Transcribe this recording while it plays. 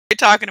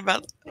talking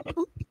about.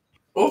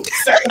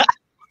 Oops, sorry.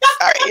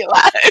 Sorry, you're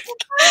live.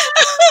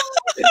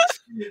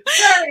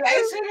 Sorry,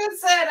 I should have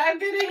said I'm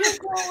gonna hit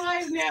go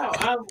live now.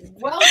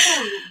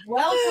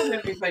 Welcome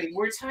everybody.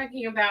 We're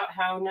talking about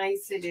how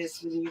nice it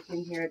is when you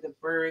can hear the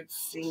birds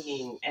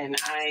singing, and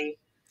I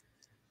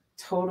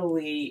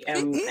totally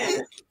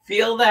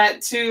feel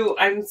that too.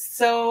 I'm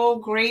so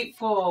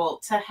grateful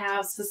to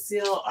have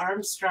Sacil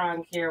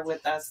Armstrong here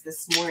with us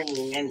this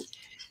morning, and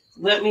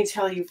let me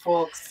tell you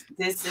folks,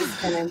 this is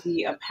going to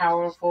be a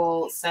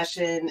powerful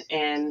session,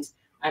 and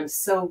I'm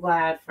so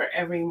glad for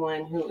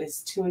everyone who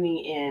is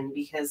tuning in,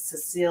 because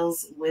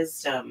Sacil's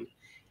wisdom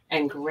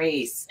and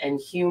grace and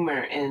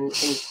humor and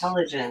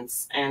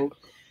intelligence and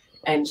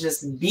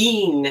just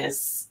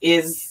beingness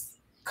is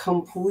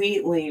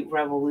completely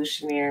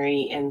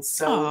revolutionary and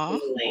so Aw.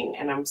 healing,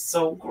 and I'm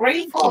so Thank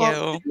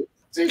grateful. you.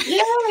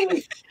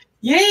 Yay!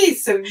 Yay!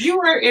 So you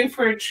are in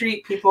for a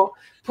treat, people.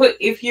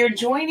 If you're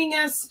joining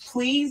us,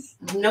 please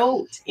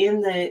note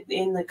in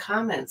the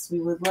comments.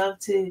 We would love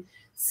to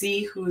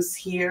see who's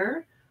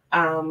here,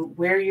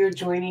 where you're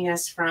joining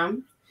us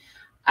from.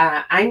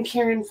 I'm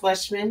Karen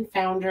Fleshman,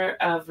 founder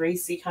of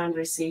Racy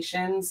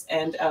Conversations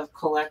and of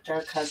Collect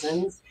Our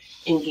Cousins,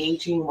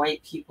 engaging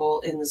white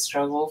people in the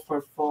struggle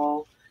for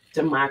full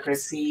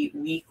democracy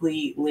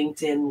weekly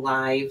LinkedIn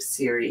Live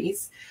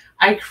series.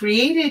 I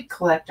created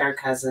Collect Our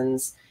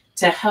Cousins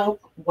to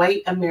help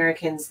white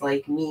Americans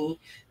like me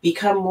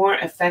become more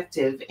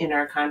effective in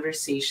our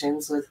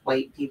conversations with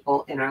white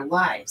people in our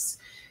lives,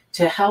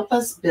 to help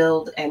us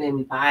build an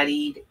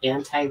embodied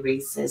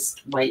anti-racist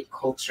white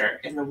culture,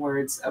 in the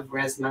words of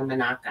Resmaa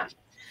Menakem.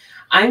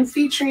 I'm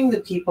featuring the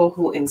people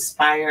who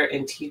inspire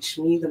and teach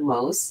me the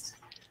most,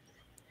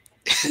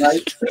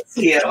 like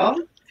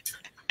Sacil.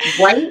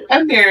 White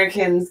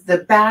Americans,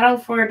 the battle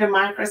for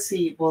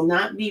democracy will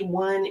not be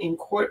won in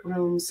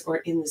courtrooms or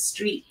in the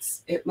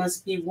streets. It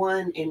must be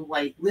won in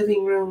white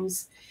living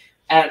rooms,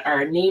 at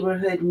our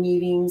neighborhood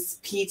meetings,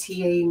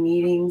 PTA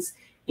meetings,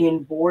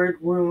 in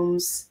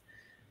boardrooms,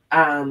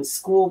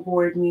 school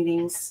board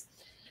meetings.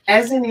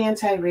 As an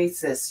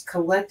anti-racist,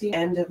 collecting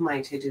end of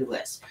my to-do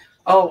list.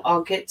 Oh,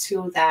 I'll get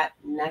to that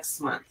next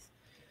month.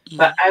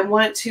 But I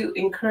want to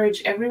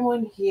encourage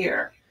everyone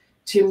here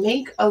to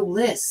make a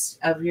list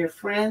of your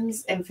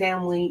friends and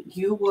family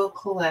you will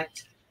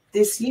collect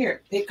this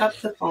year. Pick up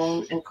the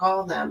phone and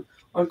call them,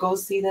 or go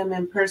see them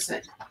in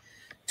person.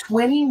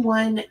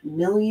 21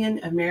 million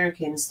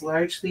Americans,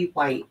 largely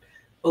white,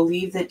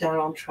 believe that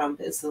Donald Trump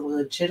is the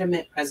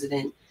legitimate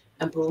president,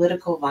 and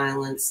political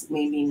violence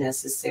may be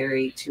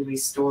necessary to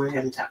restore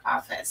him to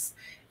office.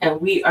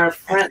 And we are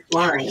front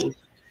line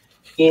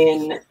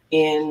in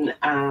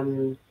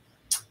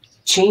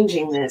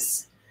changing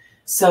this.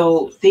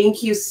 So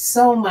thank you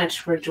so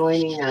much for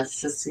joining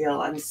us, Sacil.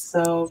 I'm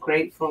so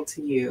grateful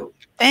to you.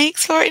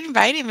 Thanks for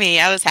inviting me.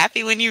 I was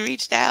happy when you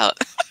reached out.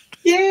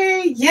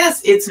 Yay!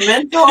 Yes, it's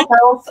Mental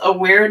Health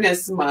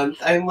Awareness Month.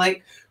 I'm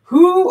like,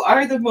 who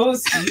are the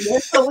most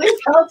mentally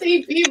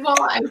healthy people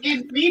I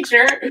can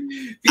feature?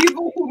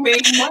 People who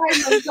made my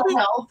mental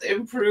health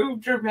improve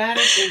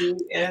dramatically.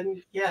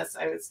 And yes,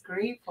 I was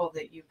grateful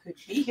that you could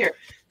be here.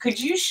 Could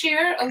you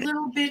share a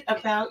little bit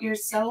about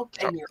yourself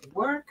and your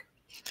work?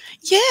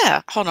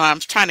 Yeah. Hold on. I'm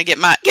trying to get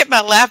my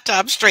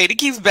laptop straight. It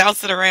keeps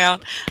bouncing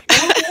around.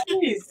 No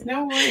worries.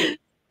 No worries.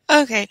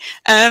 Okay.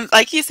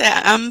 Like you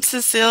said, I'm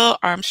Sacil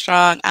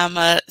Armstrong. I'm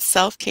a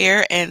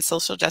self-care and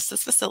social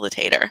justice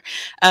facilitator.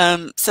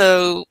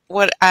 So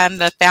I'm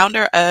the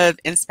founder of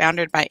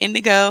Inspired by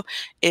Indigo.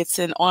 It's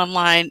an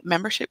online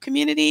membership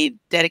community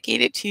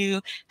dedicated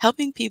to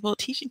helping people,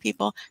 teaching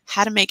people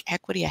how to make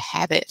equity a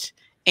habit,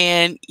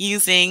 and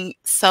using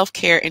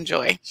self-care and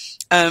joy.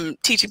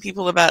 Teaching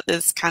people about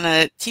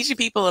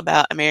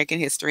American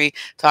history,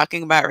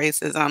 talking about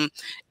racism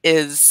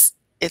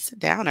it's a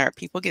downer.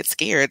 People get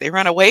scared. They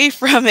run away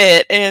from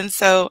it. And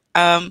so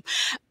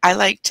I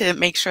like to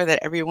make sure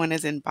that everyone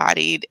is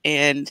embodied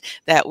and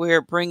that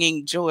we're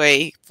bringing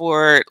joy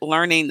for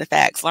learning the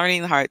facts,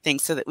 learning the hard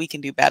things so that we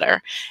can do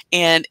better.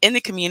 And in the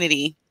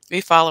community,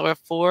 we follow a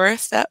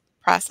 4-step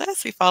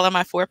process. We follow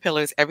my 4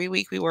 pillars. Every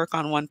week we work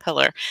on one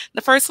pillar.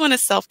 The first one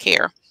is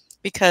self-care,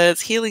 because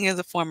healing is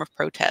a form of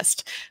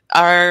protest.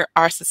 Our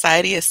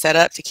society is set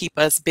up to keep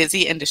us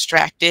busy and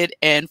distracted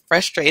and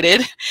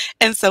frustrated.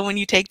 And so when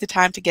you take the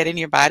time to get in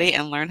your body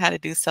and learn how to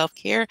do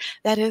self-care,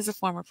 that is a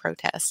form of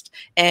protest.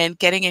 And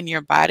getting in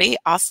your body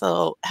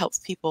also helps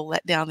people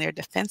let down their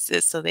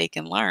defenses so they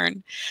can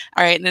learn.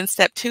 All right, and then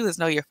step 2 is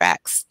know your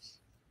facts.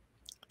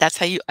 That's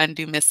how you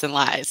undo myths and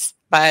lies,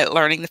 by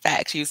learning the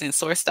facts, using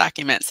source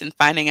documents, and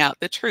finding out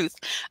the truth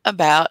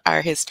about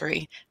our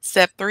history.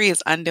 Step 3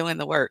 is undoing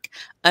the work,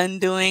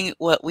 undoing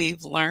what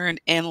we've learned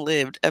and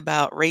lived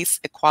about race,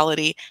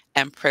 equality,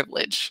 and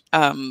privilege.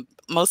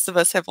 Most of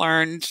us have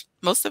learned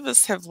most of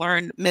us have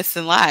learned myths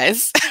and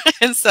lies.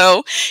 And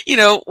so,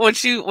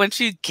 once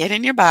you get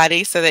in your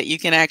body so that you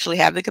can actually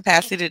have the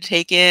capacity to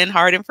take in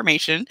hard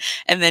information,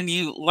 and then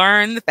you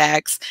learn the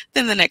facts,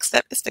 then the next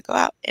step is to go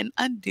out and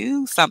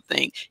undo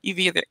something.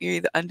 You're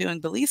either undoing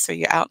beliefs, or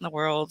you're out in the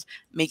world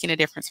making a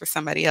difference for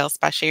somebody else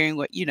by sharing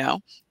what you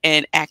know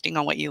and acting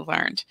on what you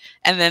learned.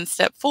 And then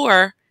step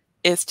 4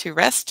 is to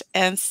rest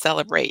and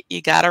celebrate.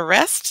 You got to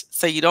rest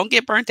so you don't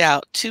get burnt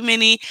out. Too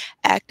many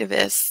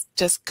activists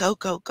just go,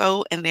 go,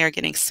 go, and they're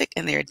getting sick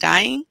and they're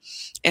dying.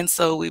 And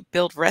so we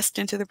build rest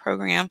into the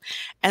program.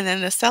 And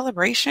then the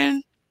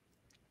celebration,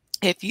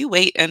 if you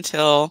wait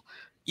until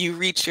you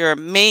reach your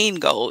main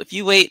goal, if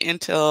you wait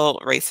until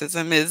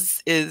racism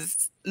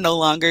is no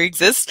longer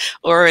exists,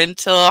 or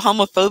until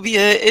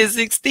homophobia is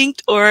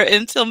extinct, or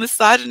until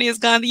misogyny is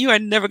gone, you are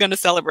never going to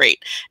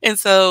celebrate. And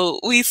so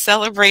we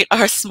celebrate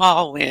our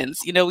small wins.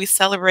 We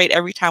celebrate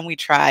every time we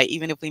try,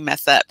 even if we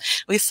mess up.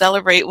 We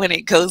celebrate when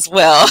it goes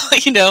well.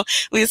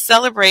 We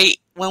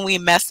celebrate when we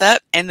mess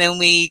up and then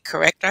we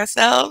correct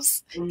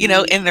ourselves,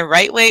 in the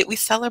right way. We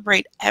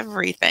celebrate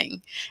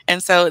everything.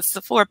 And so it's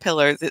the 4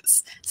 pillars.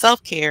 It's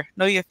self-care,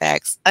 know your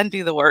facts,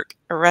 undo the work,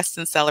 rest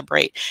and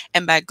celebrate.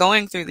 And by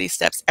going through these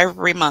steps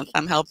every month,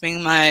 I'm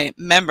helping my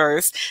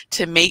members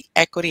to make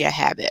equity a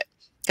habit.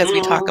 Because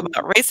we talk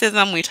about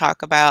racism, we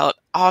talk about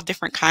all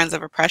different kinds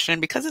of oppression,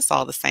 because it's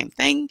all the same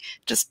thing,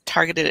 just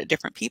targeted at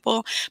different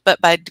people. But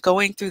by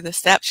going through the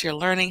steps, you're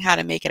learning how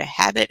to make it a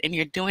habit, and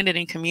you're doing it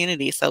in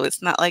community. So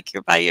it's not like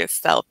you're by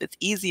yourself. It's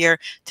easier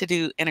to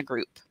do in a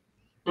group.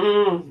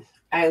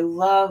 I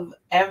love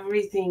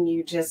everything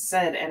you just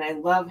said. And I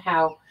love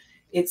how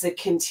it's a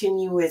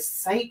continuous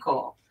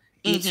cycle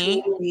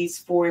between these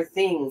 4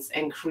 things,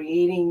 and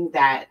creating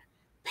that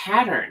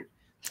pattern.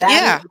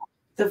 That is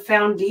the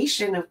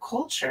foundation of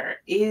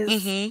culture,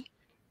 is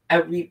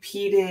a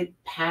repeated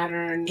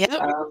pattern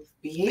of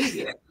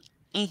behavior.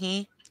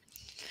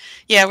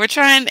 Yeah, we're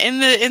trying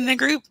in the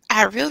group.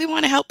 I really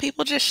want to help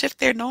people just shift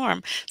their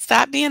norm.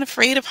 Stop being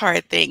afraid of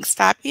hard things.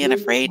 Stop being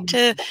afraid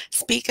to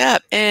speak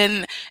up,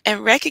 and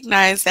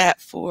recognize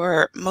that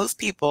for most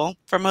people,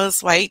 for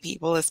most white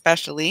people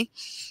especially,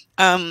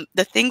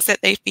 the things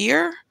that they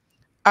fear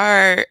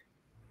are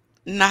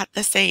not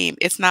the same.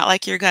 It's not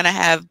like you're going to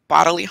have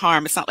bodily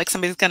harm. It's not like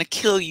somebody's going to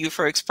kill you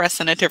for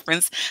expressing a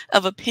difference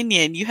of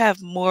opinion. You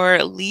have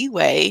more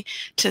leeway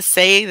to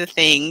say the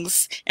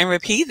things and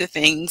repeat the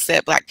things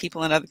that Black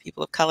people and other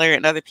people of color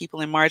and other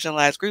people in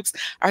marginalized groups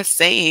are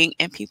saying,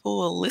 and people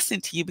will listen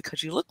to you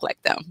because you look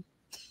like them.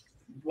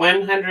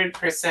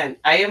 100%.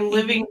 I am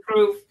living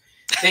proof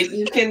that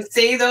you can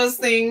say those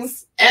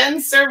things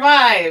and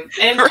survive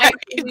and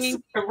actually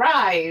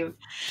thrive.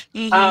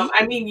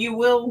 I mean, you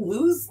will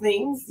lose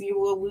things. You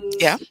will lose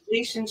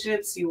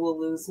relationships. You will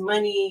lose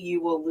money. You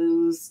will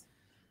lose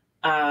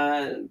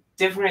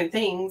different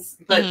things.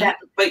 But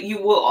but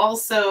you will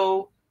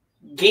also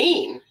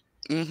gain.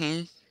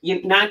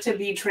 Not to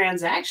be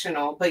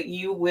transactional, but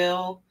you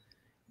will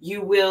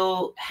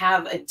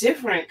have a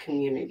different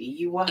community.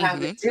 You will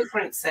have a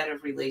different set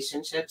of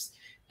relationships,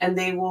 and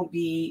they will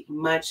be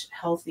much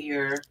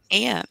healthier.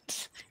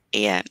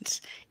 And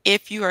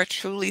if you are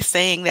truly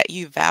saying that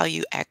you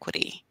value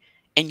equity,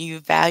 and you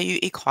value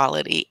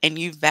equality, and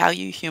you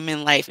value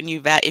human life, and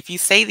if you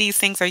say these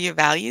things are your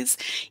values,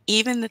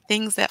 even the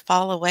things that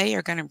fall away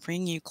are going to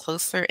bring you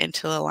closer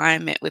into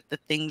alignment with the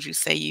things you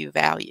say you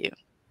value.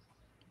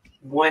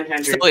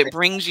 100%. So it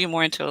brings you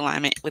more into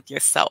alignment with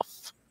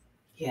yourself.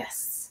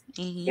 Yes.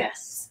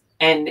 Yes.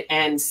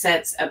 And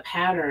sets a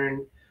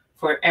pattern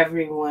for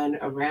everyone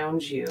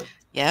around you.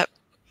 Yep.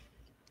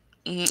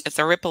 It's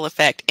a ripple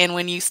effect. And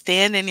when you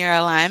stand in your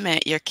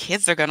alignment, your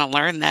kids are going to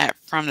learn that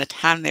from the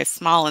time they're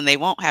small, and they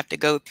won't have to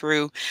go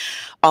through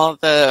all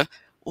the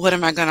what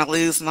am I going to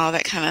lose and all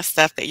that kind of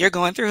stuff that you're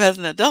going through as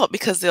an adult,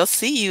 because they'll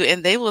see you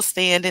and they will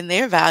stand in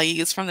their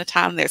values from the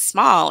time they're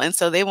small. And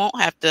so they won't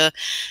have to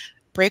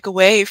break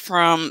away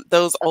from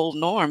those old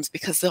norms,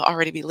 because they'll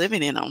already be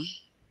living in them.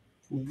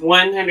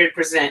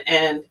 100%.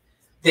 And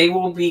they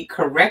will be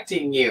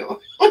correcting you.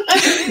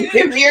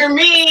 If you're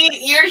me,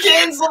 your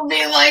kids will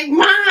be like,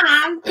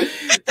 Mom,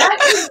 that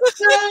is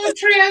so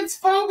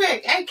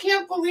transphobic. I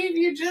can't believe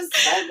you just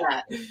said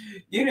that.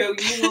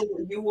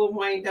 You will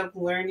wind up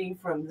learning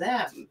from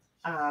them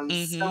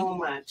so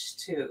much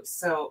too.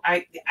 So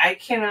I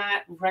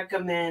cannot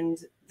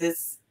recommend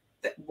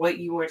what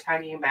you were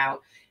talking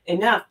about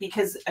enough,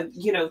 because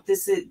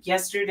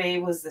yesterday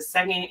was the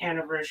 2nd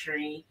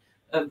anniversary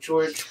of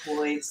George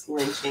Floyd's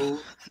lynching.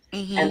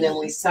 And then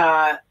we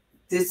saw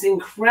this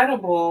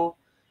incredible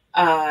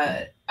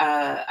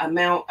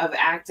amount of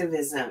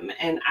activism.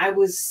 And I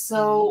was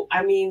so,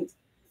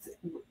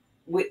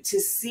 to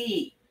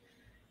see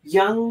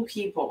young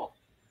people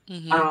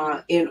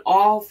in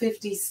all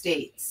 50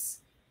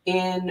 states,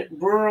 in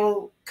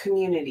rural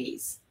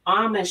communities,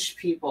 Amish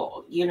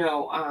people,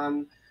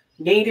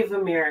 Native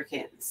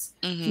Americans,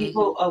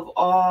 people of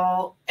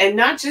all, and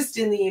not just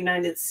in the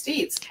United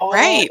States, all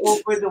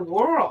over the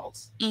world.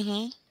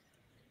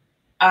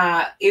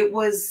 It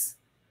was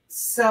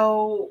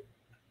so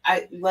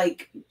I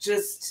like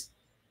just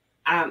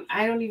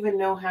I don't even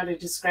know how to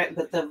describe,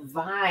 but the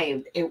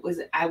vibe,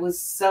 I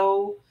was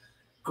so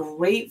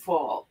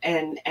grateful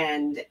and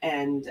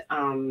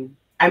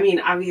I mean,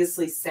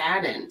 obviously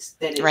saddened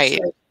that it Right.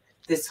 took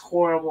this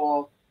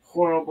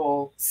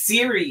horrible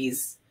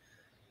series,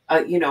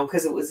 you know,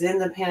 because it was in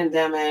the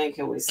pandemic,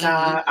 and we Mhm.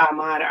 saw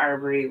Ahmaud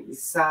Arbery, we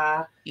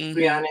saw Mhm.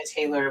 Breonna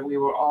Taylor, we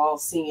were all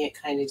seeing it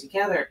kind of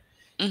together,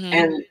 Mhm.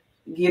 and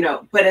you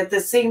know, but at the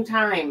same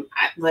time,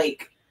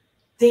 like,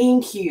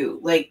 thank you.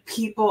 Like,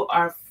 people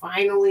are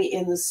finally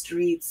in the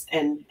streets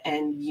and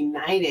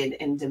united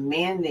and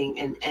demanding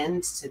an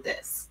end to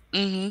this.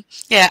 Mhm.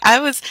 Yeah,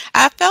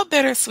 I felt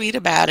bittersweet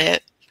about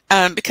it,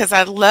 because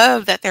I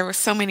love that there were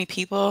so many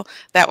people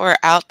that were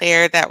out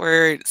there that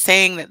were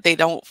saying that they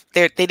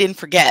didn't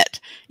forget,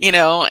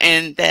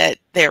 and that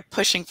they're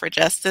pushing for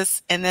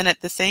justice. And then at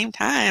the same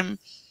time,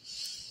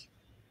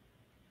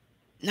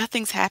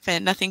 nothing's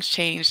happened, nothing's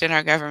changed in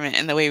our government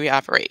and the way we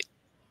operate,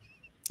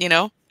 you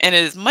know? And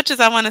as much as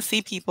I want to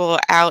see people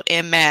out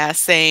en masse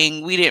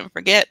saying we didn't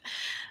forget,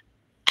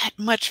 I'd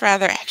much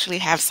rather actually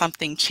have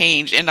something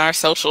change in our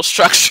social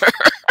structure.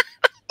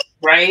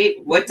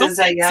 Right? What does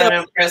So,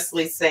 Ayanna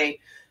Presley say?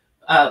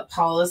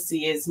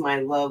 Policy is my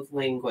love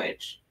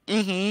language.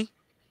 mhm.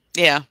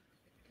 Yeah.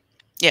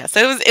 Yeah,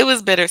 so it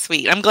was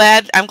bittersweet. I'm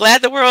glad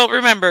the world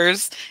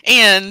remembers,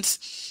 and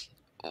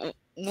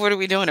what are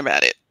we doing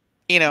about it?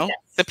 The Yes.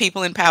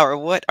 people in power,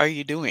 what are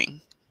you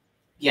doing?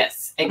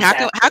 Yes, How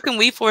can exactly.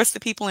 we force the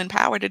people in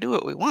power to do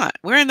what we want?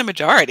 We're in the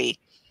majority.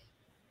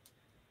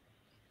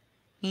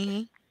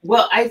 Mhm.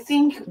 Well, I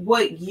think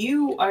what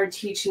you are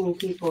teaching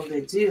people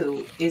to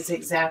do is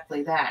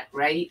exactly that,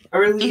 right?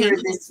 Earlier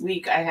Mhm. this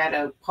week, I had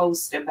a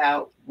post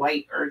about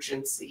white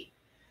urgency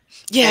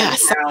Yeah, and I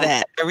saw how,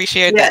 that. I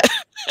reshared yes,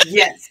 that.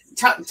 yes.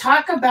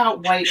 Talk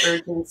about white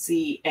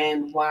urgency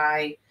and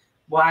why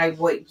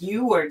what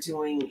you are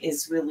doing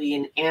is really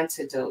an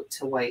antidote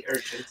to white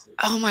urgency.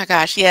 Oh my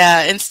gosh,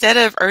 yeah. Instead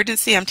of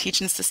urgency, I'm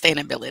teaching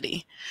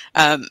sustainability.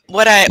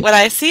 What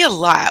I see a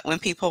lot when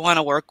people want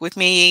to work with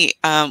me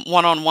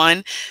one on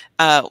one,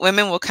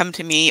 women will come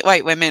to me,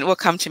 white women will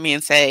come to me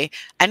and say,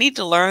 "I need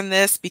to learn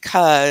this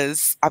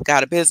because I've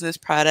got a business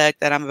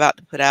product that I'm about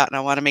to put out, and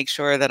I want to make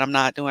sure that I'm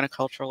not doing a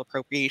cultural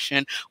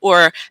appropriation,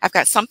 or I've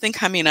got something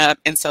coming up,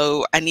 and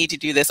so I need to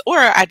do this, or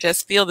I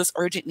just feel this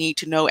urgent need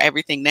to know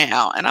everything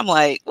now." And I'm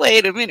like,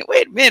 wait a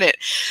minute.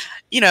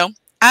 you know,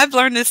 I've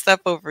learned this stuff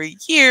over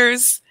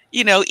years.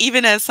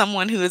 Even as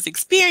someone who is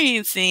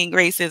experiencing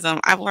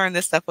racism, I've learned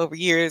this stuff over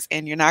years,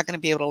 and you're not going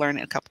to be able to learn it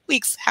in a couple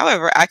weeks.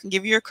 However, I can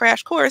give you a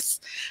crash course,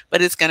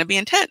 but it's going to be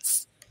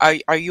intense.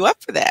 Are you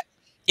up for that?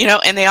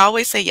 And they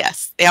always say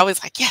yes. They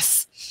always like,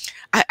 yes,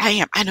 I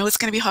am. I know it's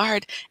going to be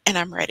hard, and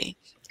I'm ready.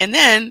 And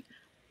then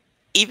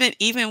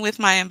even with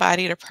my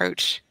embodied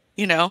approach,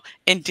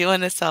 and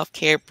doing the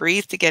self-care,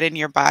 breathe to get in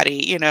your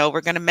body,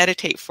 we're going to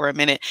meditate for a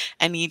minute.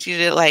 I need you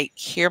to like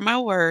hear my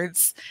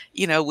words,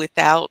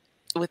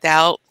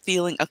 without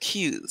feeling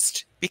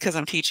accused, because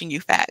I'm teaching you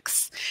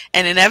facts.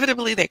 And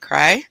inevitably they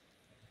cry,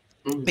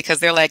 Mm. because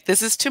they're like,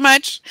 this is too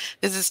much.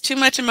 This is too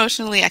much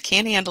emotionally. I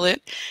can't handle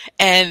it.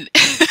 And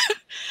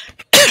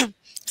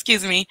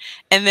excuse me.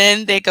 And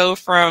then they go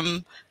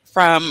from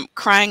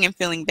crying and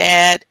feeling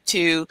bad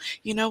to,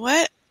 you know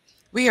what?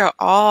 We are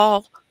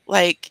all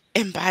like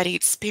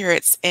embodied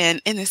spirits,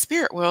 and in the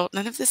spirit world,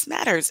 none of this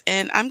matters.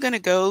 And I'm going to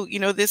go,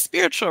 this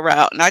spiritual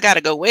route. And I got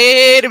to go,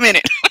 wait a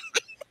minute,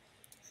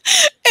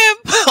 and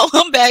pull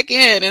them back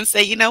in and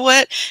say, you know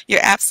what? You're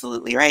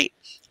absolutely right.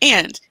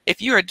 And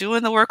if you are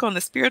doing the work on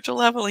the spiritual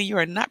level and you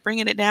are not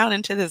bringing it down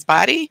into this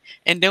body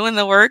and doing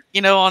the work,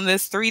 on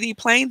this 3D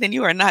plane, then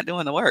you are not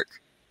doing the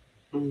work.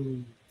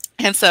 Mm.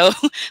 And so,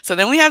 so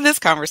then we have this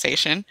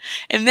conversation,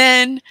 and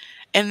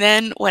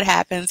then what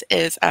happens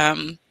is,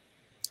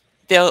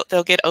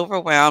 they'll get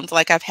overwhelmed.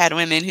 Like, I've had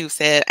women who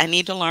said, I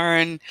need to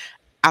learn.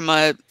 I'm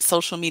a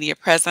social media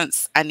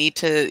presence. I need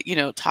to,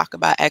 talk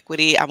about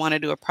equity. I want to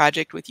do a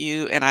project with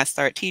you. And I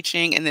start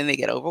teaching, and then they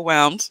get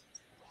overwhelmed.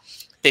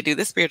 They do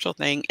the spiritual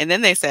thing. And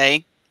then they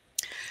say,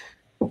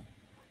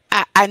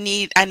 I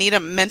need a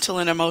mental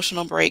and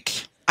emotional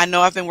break. I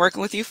know I've been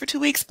working with you for 2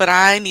 weeks, but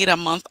I need a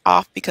month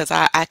off because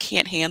I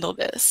can't handle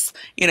this,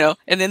 and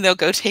then they'll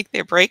go take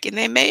their break, and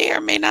they may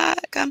or may not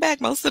come back.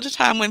 Most of the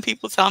time when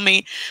people tell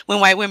me, when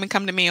white women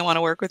come to me and want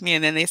to work with me,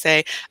 and then they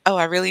say, oh,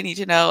 I really need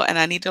to know and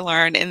I need to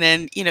learn. And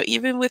then,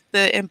 even with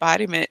the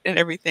embodiment and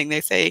everything,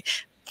 they say,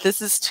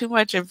 this is too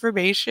much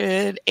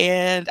information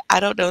and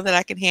I don't know that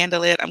I can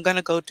handle it. I'm going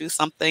to go do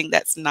something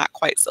that's not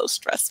quite so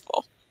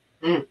stressful.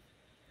 Mm.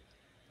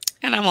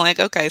 And I'm like,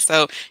 okay,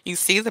 so you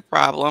see the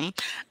problem.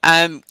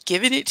 I'm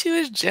giving it to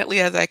you as gently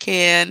as I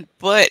can,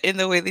 but in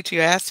the way that you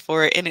asked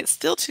for it, and it's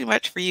still too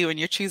much for you, and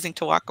you're choosing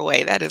to walk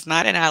away. That is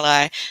not an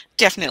ally,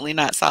 definitely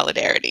not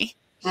solidarity.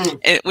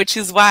 Mm. Which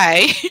is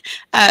why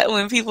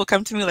when people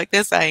come to me like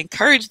this, I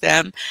encourage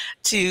them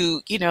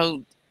to,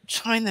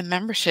 join the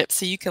membership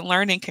so you can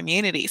learn in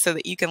community, so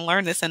that you can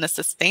learn this in a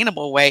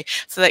sustainable way,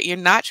 so that you're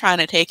not trying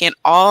to take in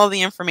all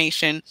the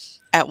information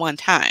at one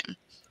time,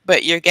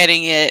 but you're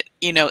getting it,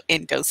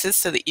 in doses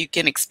so that you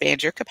can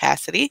expand your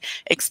capacity,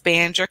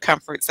 expand your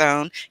comfort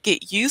zone,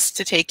 get used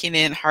to taking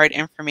in hard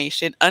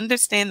information,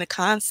 understand the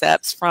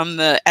concepts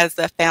as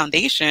the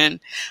foundation,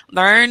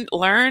 learn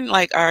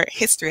like our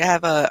history. I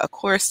have a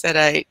course that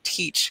I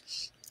teach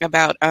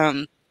about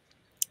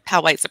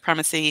how white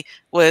supremacy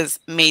was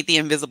made the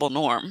invisible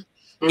norm.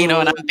 And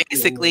I'm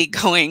basically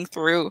going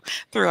through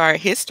our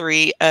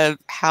history of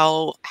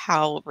how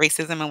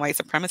racism and white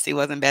supremacy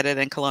was embedded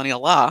in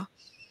colonial law.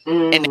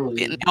 And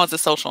now it's a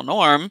social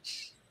norm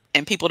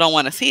and people don't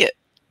want to see it.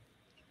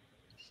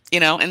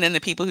 And then the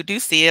people who do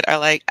see it are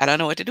like, I don't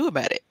know what to do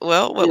about it.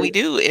 Well, what we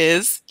do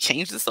is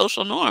change the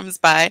social norms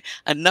by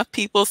enough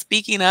people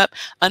speaking up,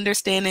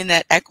 understanding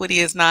that equity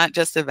is not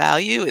just a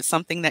value, it's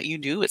something that you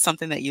do, it's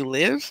something that you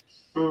live.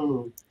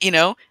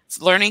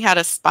 It's learning how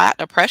to spot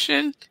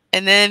oppression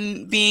and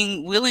then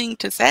being willing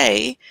to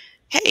say,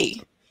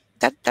 hey,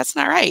 that's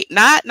not right.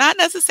 Not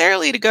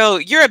necessarily to go,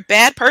 you're a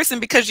bad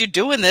person because you're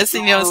doing this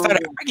and, start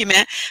an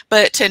argument,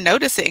 but to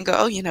notice it and go,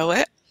 oh, you know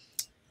what?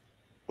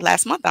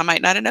 Last month, I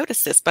might not have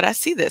noticed this, but I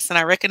see this and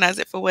I recognize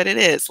it for what it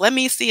is. Let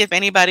me see if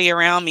anybody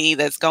around me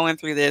that's going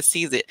through this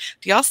sees it.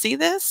 Do y'all see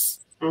this?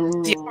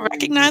 Do you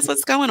recognize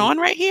what's going on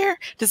right here?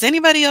 Does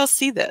anybody else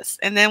see this?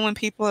 And then when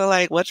people are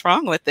like, what's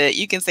wrong with it?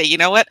 You can say, you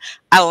know what?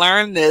 I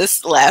learned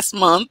this last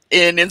month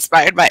in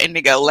Inspired by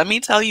Indigo. Let me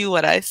tell you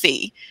what I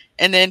see.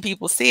 And then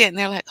people see it and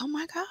they're like, oh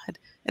my God.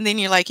 And then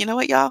you're like, you know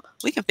what, y'all?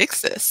 We can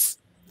fix this.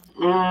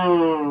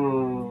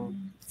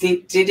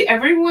 Did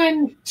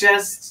everyone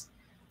just...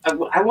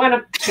 I want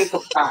to take a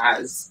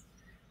pause,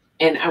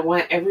 and I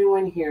want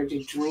everyone here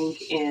to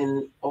drink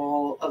in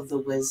all of the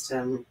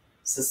wisdom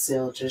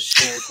Sacil just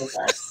shared with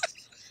us,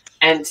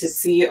 and to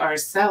see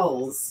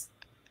ourselves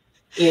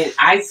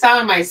I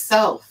saw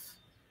myself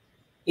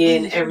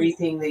in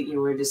everything that you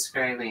were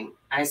describing.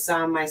 I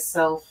saw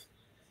myself,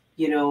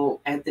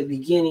 at the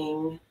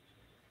beginning,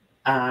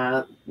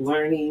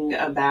 learning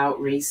about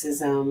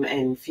racism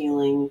and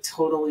feeling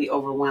totally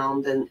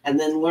overwhelmed, and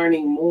then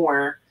learning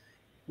more.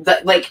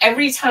 Like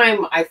every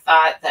time I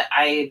thought that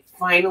I had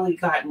finally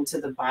gotten to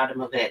the bottom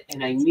of it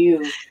and I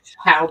knew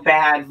how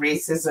bad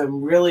racism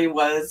really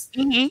was,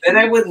 then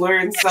I would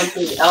learn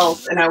something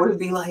else and I would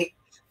be like,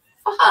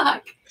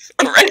 fuck,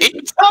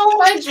 it's so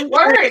much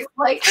worse.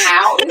 Like,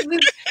 how is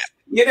this,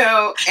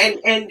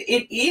 and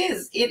it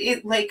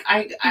is like,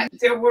 I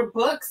there were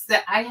books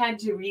that I had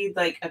to read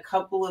like a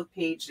couple of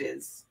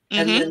pages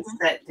and then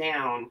set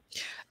down.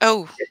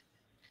 Oh,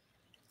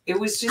 it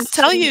was just...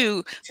 I'll tell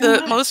you,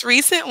 the most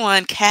recent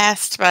one,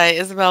 Cast by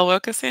Isabel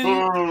Wilkerson,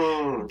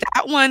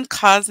 that one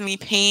caused me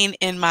pain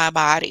in my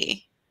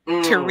body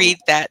to read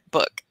that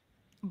book.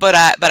 But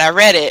I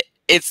read it.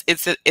 It's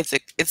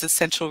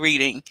essential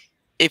reading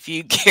if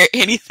you care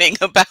anything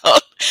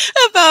about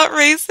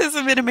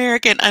racism in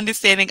America and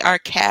understanding our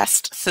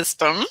caste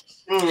system.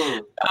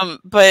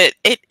 But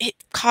it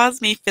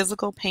caused me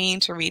physical pain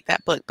to read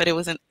that book, but it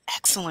was an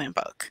excellent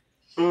book.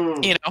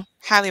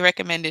 Highly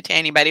recommended to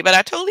anybody. But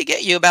I totally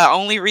get you about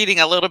only reading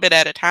a little bit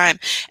at a time.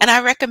 And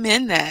I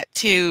recommend that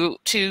to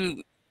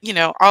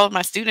all of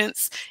my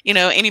students,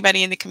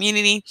 anybody in the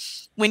community.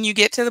 When you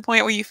get to the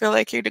point where you feel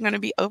like you're going to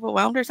be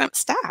overwhelmed or something,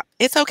 stop.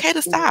 It's okay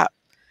to stop.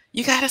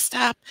 You got to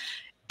stop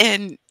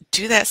and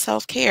do that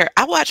self-care.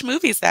 I watch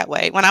movies that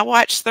way. When I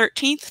watched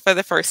 13th for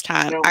the first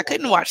time, I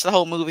couldn't watch the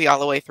whole movie all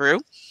the way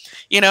through.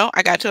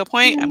 I got to a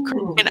point, I'm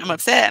crying, I'm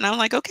upset, and I'm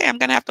like, okay, I'm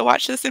going to have to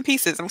watch this in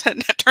pieces. I'm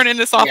turning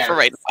this off for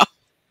right now.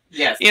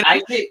 Yes,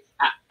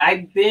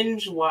 I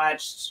binge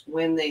watched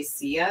When They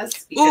See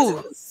Us because it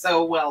was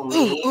so well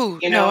made.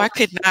 No, I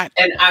could not.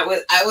 And I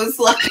was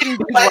like,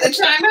 by the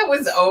time it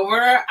was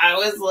over, I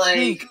was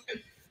like,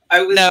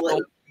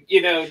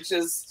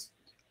 just...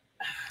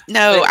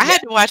 No, I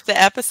had to watch the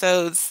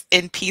episodes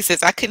in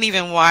pieces. I couldn't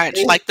even watch,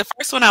 like the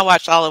first one I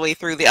watched all the way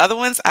through. The other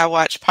ones I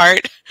watched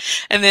part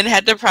and then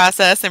had to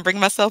process and bring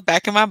myself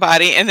back in my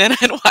body, and then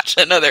I'd watch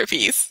another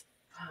piece.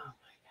 Oh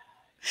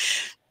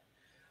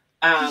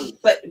my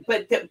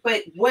God.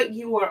 But what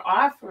you are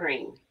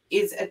offering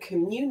is a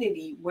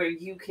community where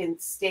you can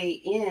stay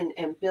in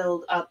and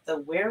build up the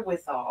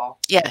wherewithal.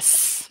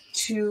 Yes.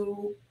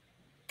 To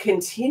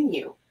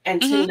continue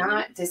and to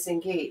not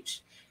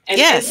disengage. And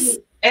yes.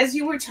 As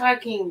you were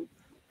talking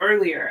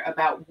earlier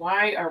about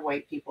why are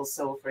white people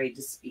so afraid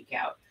to speak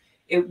out,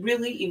 it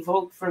really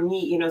evoked for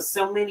me,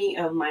 so many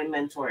of my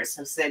mentors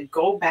have said,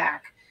 go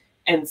back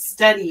and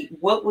study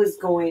what was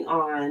going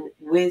on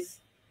with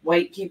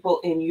white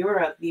people in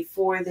Europe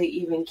before they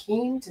even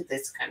came to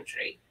this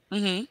country.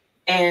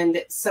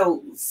 And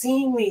so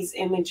seeing these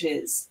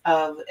images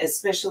of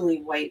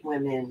especially white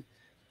women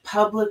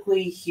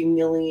publicly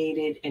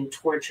humiliated and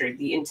tortured,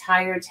 the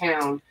entire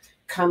town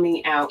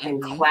coming out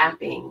and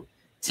clapping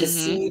to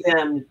see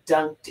them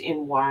dunked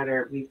in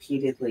water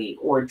repeatedly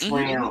or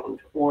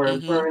drowned or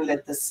burned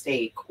at the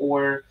stake,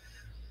 or,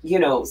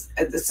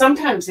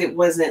 sometimes it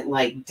wasn't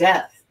like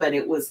death, but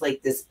it was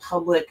like this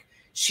public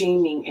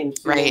shaming and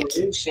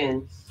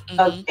humiliation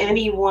of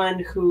anyone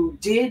who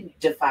did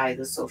defy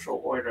the social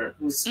order,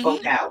 who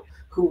spoke out,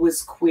 who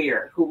was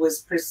queer, who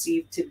was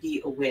perceived to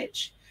be a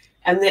witch.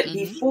 And that Mhm.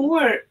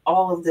 before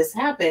all of this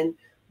happened,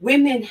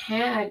 women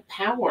had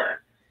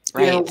power.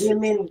 You know, Right.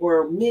 women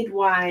were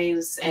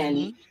midwives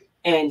Mhm.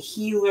 and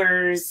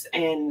healers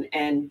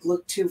and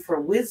looked to for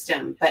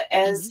wisdom. But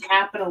as Mhm.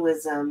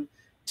 capitalism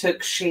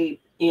took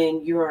shape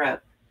in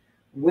Europe,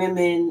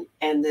 women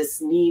and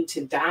this need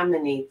to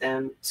dominate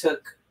them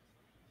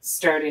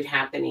started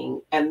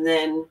happening. And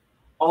then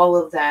all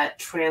of that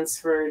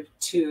transferred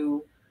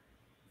to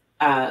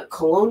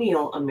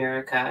colonial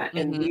America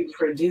and Mhm.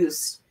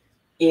 reproduced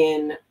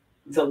in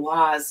the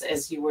laws,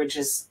 as you were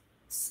just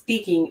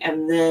speaking,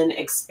 and then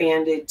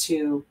expanded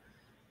to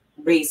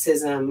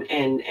racism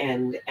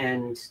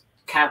and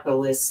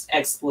capitalist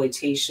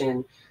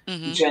exploitation,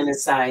 Mhm.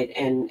 genocide,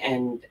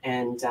 and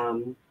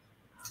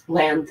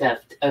land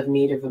theft of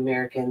Native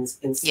Americans,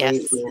 Yes.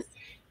 enslavement,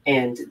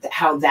 and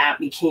how that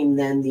became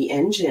then the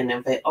engine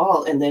of it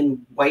all, and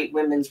then white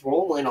women's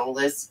role in all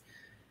this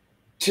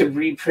to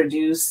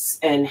reproduce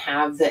and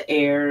have the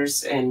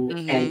heirs and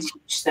Mhm.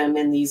 teach them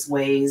in these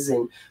ways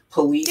and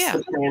police Yeah.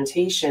 the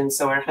plantation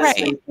so our Right.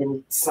 husband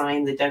can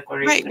sign the Right,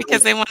 Declaration of because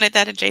Independence. they wanted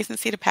that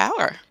adjacency to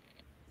power.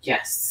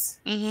 Yes.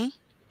 Mhm.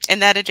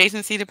 And that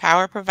adjacency to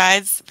power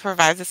provides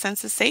a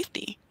sense of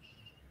safety.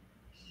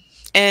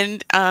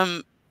 And,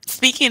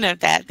 speaking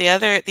of that, the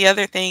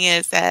other thing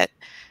is that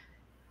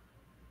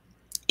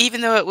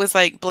even though it was,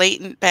 like,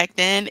 blatant back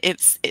then,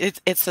 it's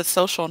a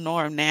social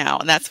norm now,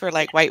 and that's where,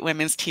 like, white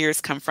women's tears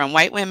come from.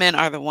 White women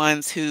are the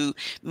ones who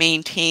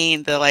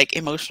maintain the, like,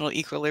 emotional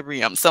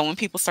equilibrium. So when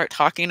people start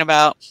talking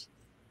about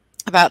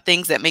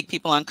things that make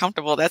people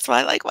uncomfortable, that's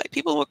why, like, white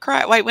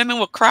women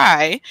will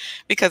cry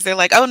because they're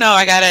like, "Oh, no,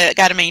 I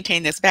gotta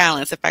maintain this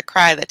balance. If I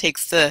cry, that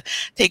takes the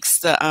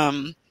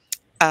um,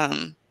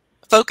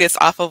 focus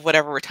off of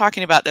whatever we're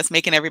talking about that's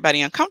making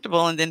everybody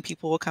uncomfortable, and then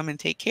people will come and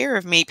take care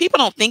of me." People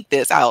don't think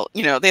this out,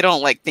 they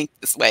don't like think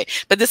this way,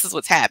 but this is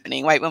what's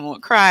happening. White women will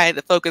cry,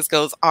 the focus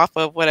goes off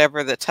of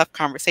whatever the tough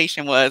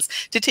conversation was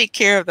to take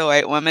care of the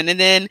white woman, and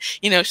then,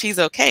 she's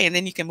okay, and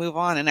then you can move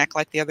on and act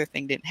like the other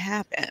thing didn't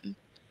happen.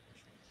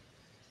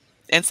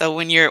 And so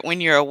when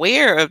you're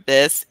aware of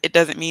this, it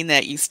doesn't mean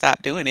that you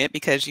stop doing it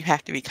because you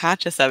have to be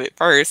conscious of it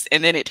first,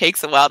 and then it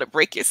takes a while to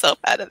break yourself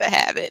out of the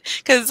habit.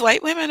 Because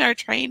white women are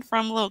trained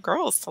from little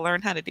girls to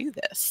learn how to do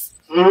this.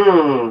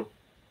 Mm.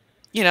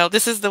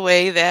 This is the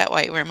way that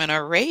white women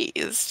are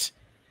raised.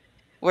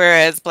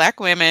 Whereas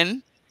black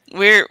women,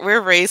 we're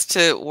raised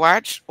to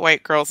watch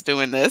white girls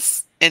doing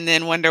this and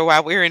then wonder why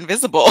we're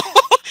invisible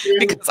Mm.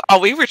 because all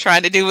we were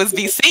trying to do was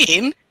be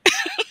seen.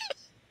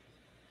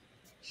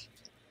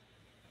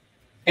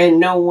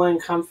 And no one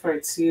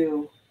comforts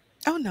you.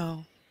 Oh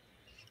no.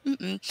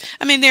 Mm-mm.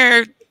 I mean,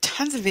 there are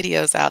tons of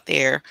videos out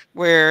there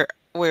where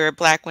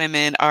black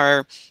women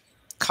are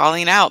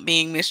calling out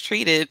being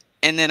mistreated,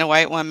 and then a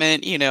white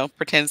woman,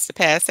 pretends to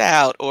pass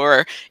out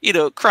or,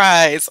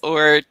 cries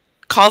or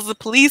calls the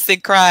police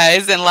and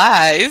cries and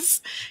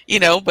lies,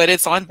 but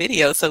it's on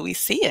video, so we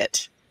see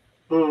it.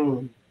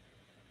 Mm.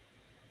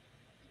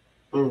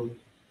 Mm.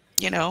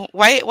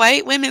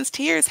 White women's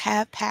tears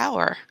have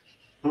power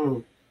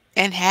Mm.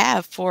 and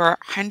have for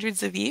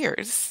hundreds of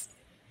years.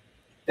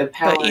 The But,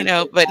 power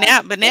to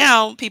but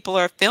now people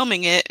are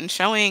filming it and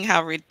showing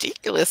how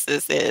ridiculous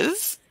this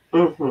is,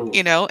 mm-hmm.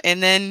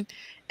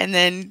 and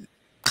then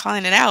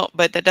calling it out,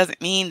 but that doesn't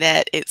mean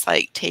that it's,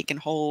 like, taken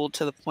hold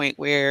to the point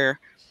where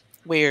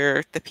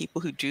the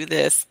people who do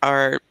this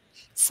are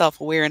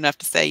self-aware enough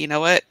to say, "You know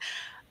what?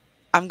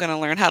 I'm gonna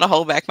learn how to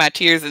hold back my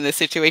tears in this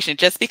situation.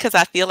 Just because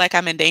I feel like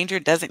I'm in danger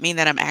doesn't mean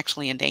that I'm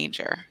actually in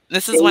danger."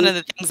 This is one Thank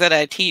of the things that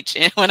I teach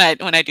when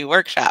I do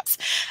workshops.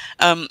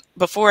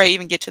 Before I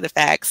even get to the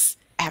facts,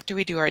 after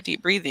we do our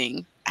deep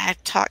breathing, I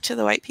talk to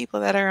the white people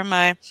that are in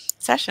my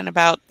session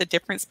about the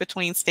difference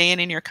between staying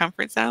in your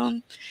comfort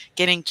zone,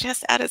 getting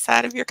just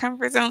outside of your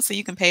comfort zone so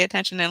you can pay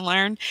attention and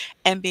learn,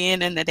 and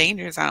being in the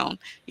danger zone.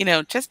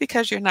 Just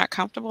because you're not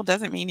comfortable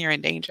doesn't mean you're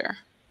in danger.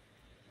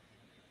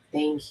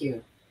 thank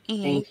you.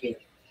 Hmm. Thank you.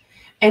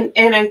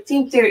 And I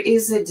think there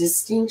is a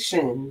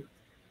distinction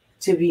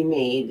to be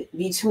made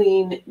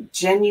between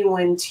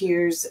genuine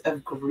tears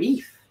of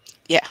grief,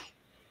 Yeah.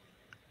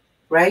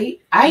 right?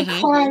 I Hmm.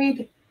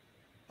 cried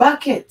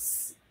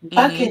buckets, Hmm.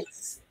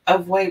 buckets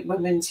of white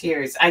women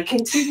tears. I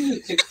continue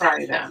to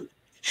cry them,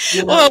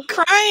 you know. Well,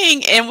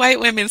 crying and white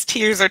women's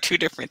tears are two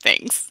different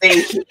things.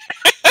 Thank you.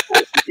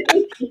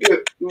 Thank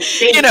you.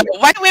 Thank you.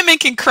 White women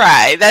can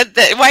cry. That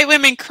white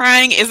women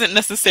crying isn't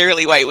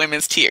necessarily white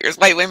women's tears.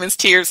 White women's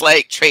tears,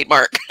 like,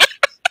 trademark.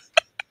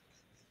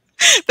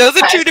 Those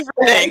are two different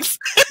Hashtag. things.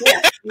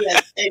 Yes,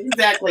 yes,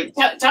 exactly.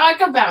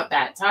 Talk about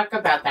that. Talk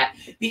about that.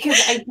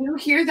 Because I do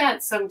hear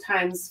that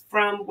sometimes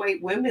from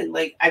white women.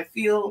 Like, I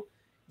feel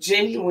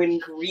genuine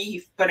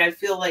grief, but I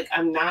feel like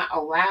I'm not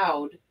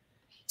allowed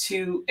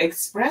to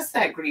express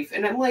that grief.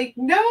 And I'm like,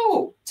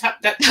 no, talk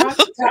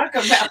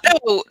about.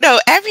 No, no,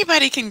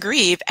 everybody can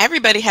grieve.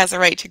 Everybody has a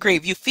right to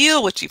grieve. You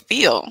feel what you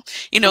feel.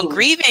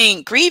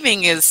 Mm,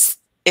 Grieving is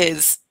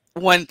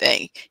one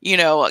thing.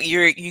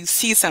 You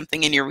see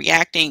something and you're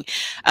reacting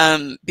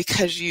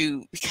because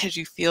you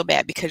feel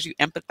bad, because you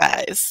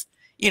empathize,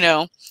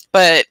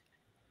 but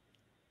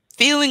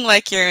feeling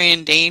like you're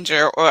in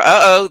danger, or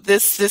uh-oh,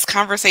 this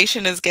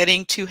conversation is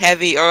getting too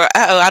heavy, or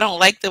uh-oh, I don't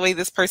like the way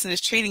this person is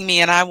treating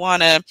me, and I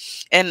want to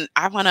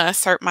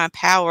assert my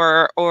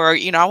power, or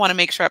I want to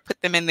make sure I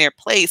put them in their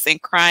place,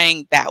 and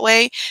crying that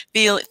way,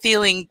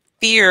 feeling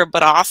fear,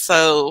 but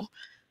also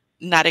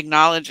not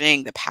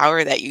acknowledging the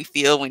power that you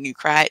feel when you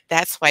cry.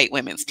 That's white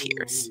women's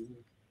tears.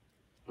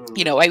 Mm,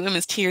 mm, White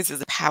women's tears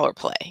is a power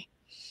play.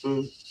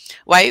 mm.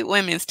 White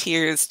women's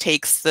tears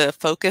takes the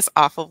focus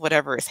off of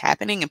whatever is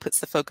happening and puts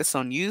the focus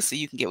on you so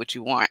you can get what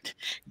you want.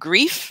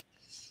 Grief,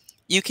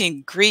 you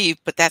can grieve,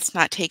 but that's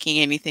not taking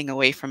anything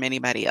away from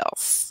anybody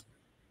else.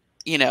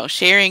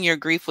 Sharing your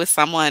grief with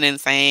someone and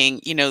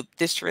saying,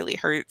 this really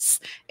hurts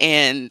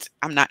and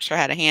I'm not sure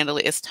how to handle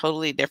it, is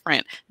totally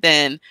different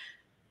than,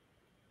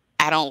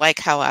 I don't like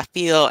how I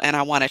feel and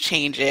I want to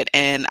change it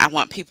and I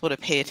want people to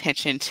pay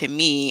attention to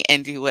me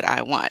and do what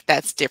I want.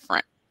 That's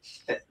different.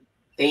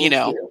 Thank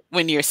you.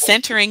 When you're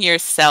centering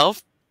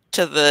yourself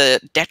to the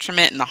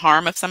detriment and the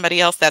harm of somebody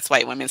else, that's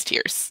white women's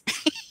tears.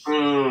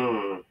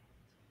 Mm.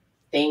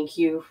 Thank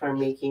you for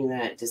making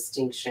that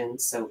distinction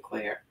so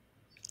clear.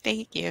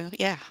 Thank you.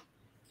 Yeah.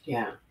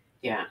 Yeah,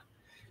 yeah.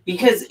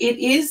 Because it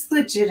is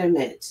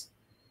legitimate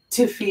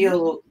to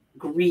feel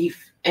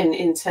grief and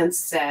intense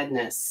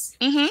sadness.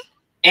 Mm-hmm.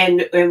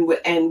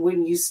 And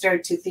when you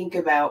start to think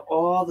about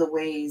all the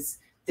ways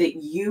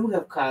that you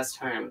have caused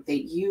harm,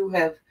 that you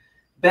have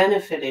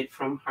benefited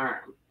from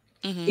harm,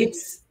 Mm-hmm.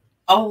 it's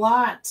a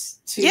lot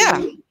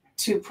Yeah.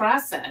 to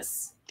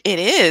process. It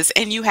is.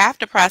 And you have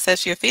to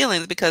process your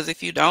feelings, because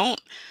if you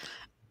don't,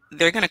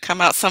 they're going to come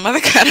out some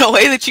other kind of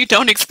way that you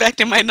don't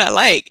expect and might not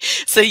like.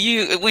 So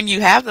when you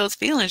have those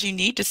feelings, you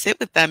need to sit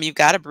with them. You've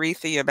got to breathe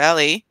through your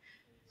belly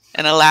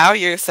and allow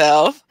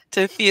yourself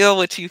to feel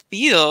what you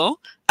feel.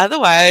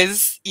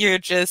 Otherwise, you're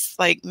just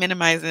like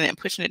minimizing it and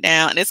pushing it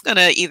down. And it's going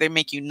to either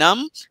make you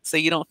numb so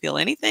you don't feel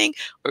anything,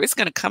 or it's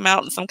going to come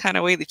out in some kind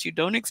of way that you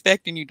don't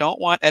expect and you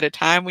don't want at a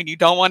time when you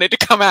don't want it to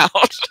come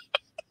out.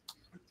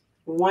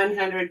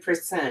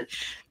 100%.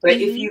 But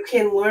if you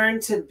can learn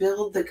to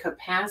build the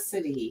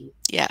capacity,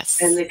 yes,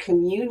 and the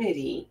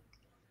community,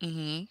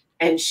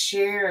 and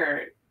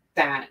share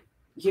that,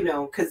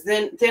 because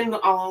then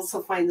I'll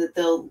also find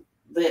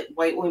that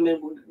white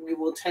women, we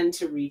will tend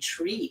to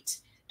retreat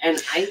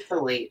and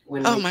isolate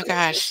when. Oh my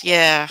gosh,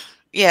 yeah.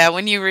 Yeah,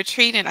 when you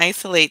retreat and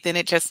isolate, then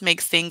it just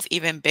makes things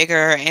even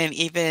bigger and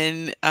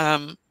even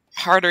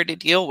harder to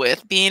deal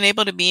with. Being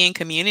able to be in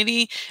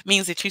community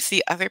means that you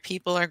see other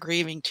people are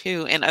grieving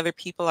too, and other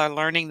people are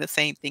learning the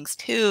same things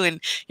too,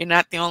 and you're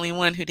not the only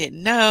one who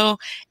didn't know,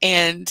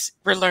 and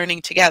we're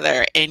learning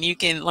together, and you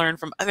can learn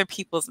from other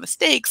people's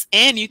mistakes,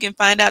 and you can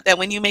find out that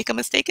when you make a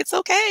mistake, it's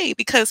okay,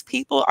 because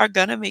people are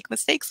gonna make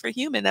mistakes. For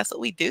human, that's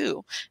what we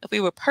do. If we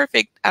were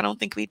perfect, I don't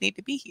think we'd need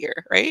to be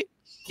here, right?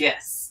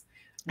 Yes.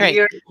 Right.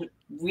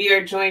 We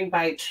are joined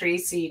by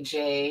Tracy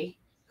J,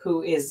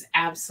 who is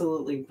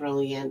absolutely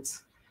brilliant.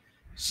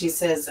 She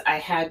says, I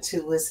had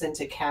to listen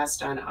to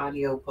Cast on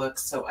audiobooks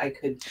so I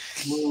could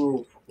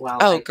move while.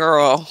 Oh,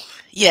 girl.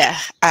 Yeah,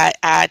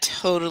 I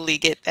totally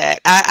get that.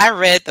 I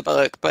read the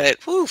book,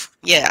 but whew,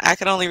 yeah, I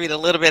could only read a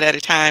little bit at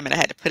a time and I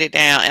had to put it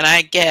down. And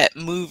I get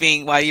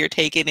moving while you're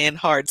taking in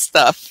hard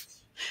stuff.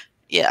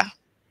 Yeah.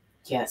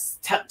 Yes.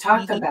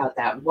 Talk about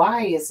that.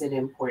 Why is it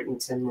important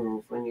to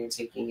move when you're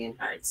taking in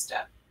hard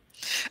stuff?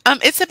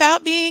 It's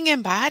about being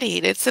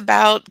embodied. It's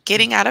about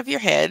getting out of your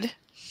head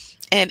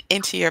and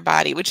into your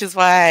body, which is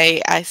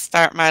why I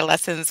start my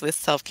lessons with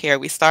self-care.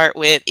 We start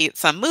with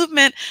some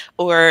movement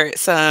or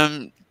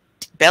some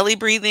belly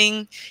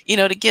breathing,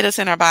 to get us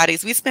in our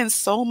bodies. We spend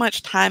so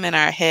much time in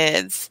our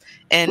heads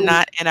and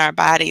not in our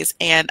bodies,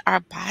 and our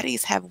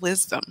bodies have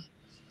wisdom.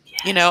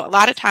 A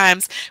lot of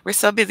times we're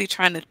so busy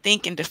trying to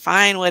think and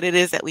define what it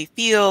is that we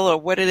feel or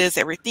what it is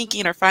that we're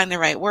thinking or find the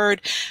right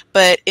word.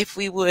 But if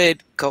we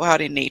would go out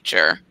in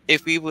nature,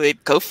 if we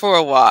would go for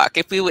a walk,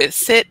 if we would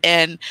sit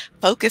and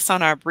focus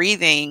on our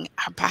breathing,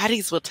 our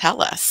bodies will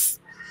tell us,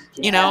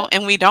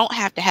 and we don't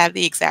have to have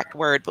the exact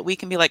word, but we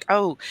can be like,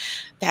 oh,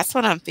 that's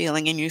what I'm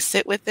feeling. And you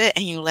sit with it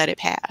and you let it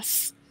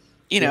pass.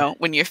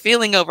 When you're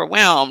feeling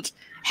overwhelmed,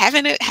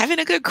 having a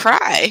good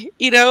cry,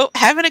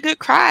 having a good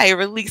cry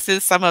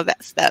releases some of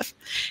that stuff.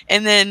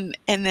 And then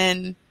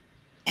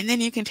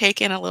you can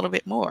take in a little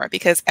bit more,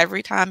 because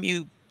every time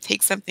you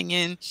take something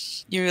in,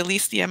 you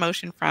release the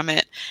emotion from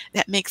it.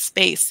 That makes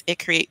space.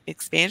 It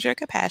expands your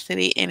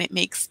capacity, and it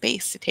makes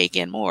space to take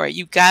in more.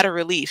 You got to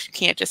release. You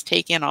can't just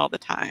take in all the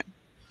time.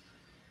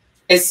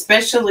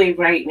 Especially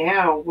right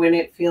now, when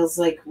it feels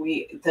like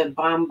the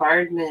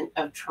bombardment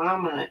of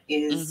trauma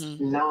is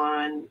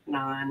non-stop,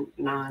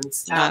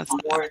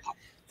 more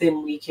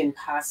than we can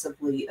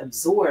possibly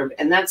absorb.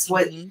 And that's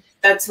what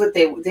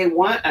they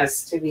want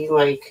us to be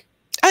like.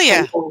 Oh yeah.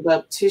 and hold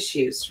up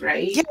tissues,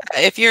 right? Yeah,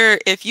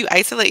 if you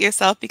isolate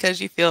yourself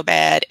because you feel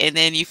bad and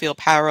then you feel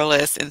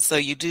powerless and so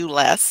you do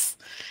less,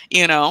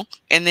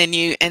 and then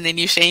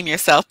you shame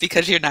yourself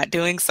because you're not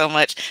doing so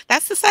much.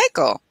 That's the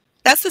cycle.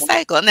 That's the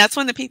cycle. And that's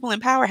when the people in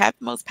power have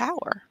the most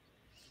power.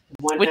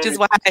 Which is 100.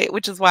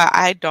 why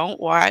I don't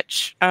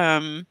watch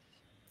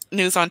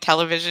news on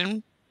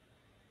television.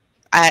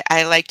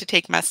 I like to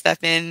take my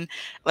stuff in,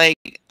 like,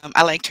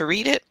 I like to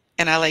read it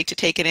and I like to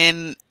take it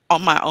in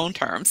on my own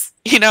terms,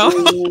 you know?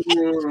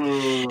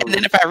 And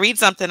then Mm, if I read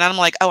something, I'm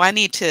like, "Oh, I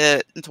need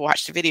to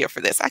watch the video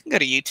for this." I can go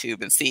to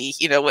YouTube and see,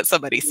 what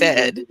somebody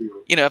said. mm,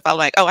 If I'm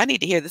like, "Oh, I need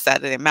to hear this out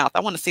of their mouth. I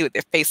wanna see what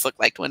their face looked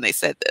like when they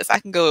said this." I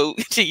can go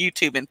to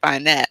YouTube and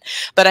find that.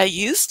 But I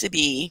used to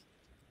be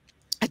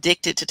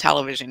addicted to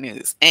television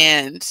news,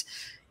 and,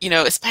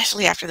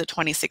 especially after the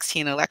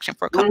 2016 election,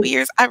 for a couple mm,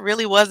 years, I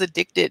really was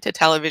addicted to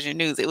television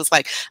news. It was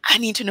like, "I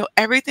need to know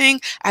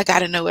everything. I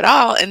gotta know it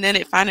all." And then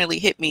it finally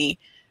hit me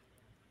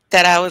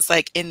that I was,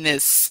 like, in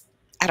this,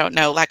 I don't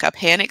know, like a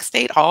panic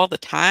state all the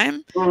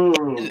time,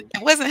 and mm,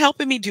 it wasn't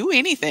helping me do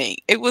anything.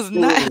 It was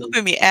not mm.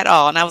 helping me at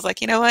all, and I was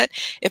like, "You know what?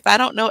 If I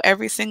don't know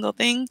every single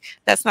thing,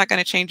 that's not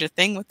gonna change a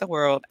thing with the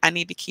world. I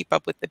need to keep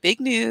up with the big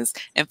news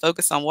and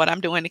focus on what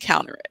I'm doing to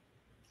counter it."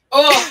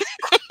 Oh,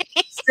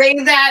 say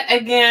that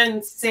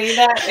again. Say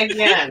that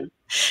again.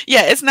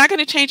 Yeah, it's not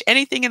gonna change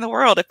anything in the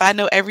world if I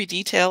know every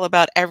detail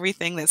about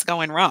everything that's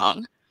going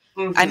wrong.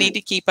 I need Hmm.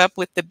 to keep up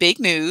with the big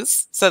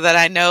news so that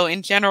I know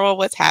in general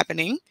what's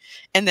happening,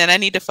 and then I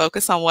need to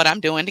focus on what I'm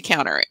doing to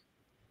counter it.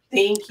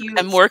 Thank you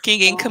I'm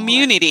working in so much.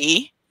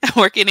 community. I'm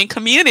working in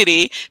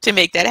community to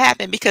make that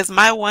happen because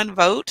my one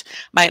vote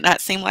might not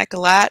seem like a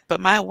lot, but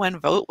my one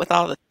vote with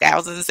all the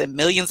thousands and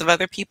millions of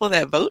other people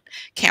that vote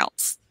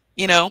counts.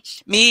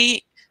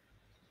 Me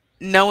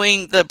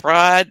knowing the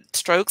broad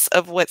strokes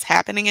of what's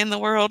happening in the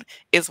world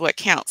is what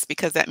counts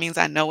because that means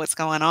I know what's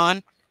going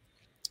on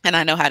and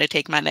I know how to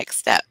take my next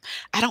step.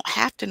 I don't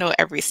have to know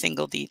every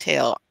single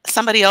detail.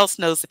 Somebody else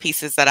knows the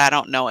pieces that I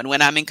don't know. And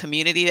when I'm in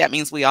community, that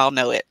means we all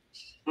know it.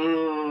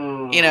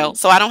 Mm,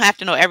 So I don't have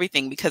to know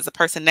everything because the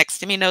person next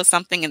to me knows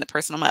something and the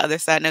person on my other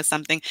side knows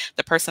something.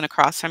 The person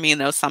across from me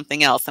knows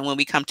something else. And when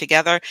we come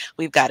together,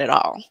 we've got it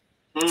all.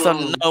 So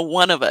mm. no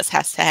one of us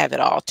has to have it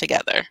all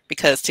together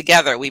because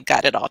together we've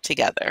got it all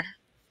together.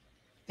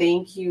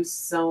 Thank you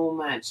so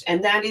much.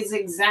 And that is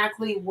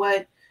exactly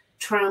what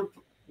Trump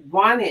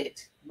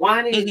wanted.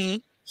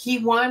 Mhm. He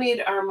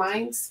wanted our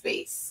mind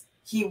space.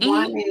 He Mhm.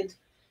 wanted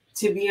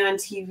to be on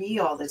TV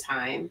all the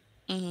time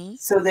Mhm.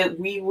 so that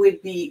we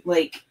would be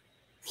like,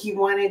 he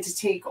wanted to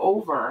take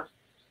over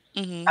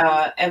Mhm.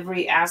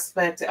 every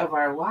aspect of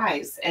our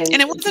lives. And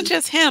And it wasn't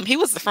just him. He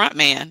was the front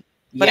man,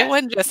 but it yes,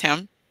 wasn't just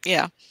him.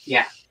 Yeah.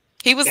 yeah,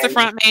 He was yeah, the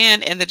front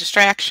man and the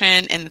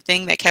distraction and the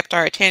thing that kept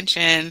our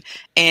attention,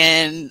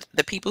 and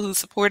the people who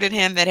supported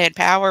him that had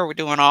power were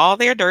doing all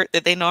their dirt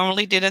that they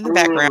normally did in the mm,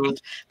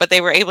 background, but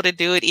they were able to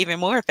do it even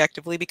more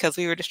effectively because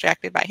we were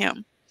distracted by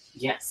him.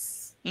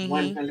 yes, Mhm.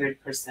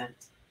 100%.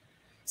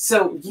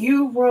 So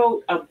you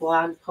wrote a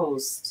blog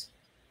post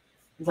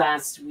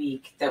last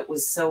week that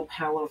was so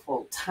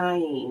powerful,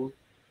 tying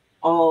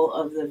all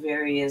of the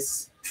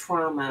various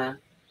trauma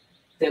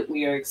that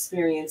we are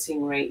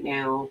experiencing right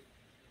now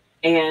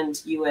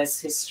and US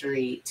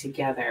history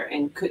together.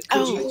 And could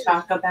Oh, you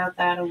talk about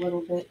that a little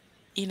bit?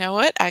 you know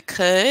what? I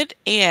could,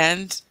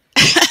 and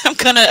I'm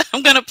gonna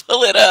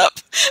pull it up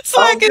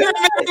so I Oh, can remember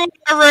good. what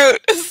I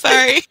wrote.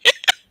 Sorry.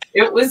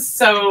 It was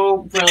so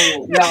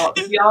brilliant. Y'all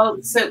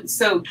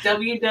so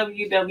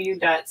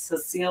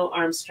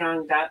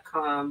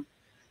www.sacilarmstrong.com,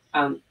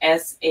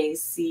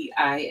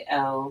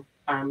 SACIL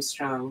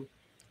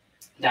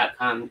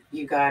Armstrong.com.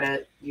 You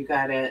gotta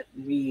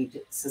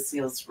read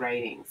Cecile's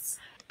writings.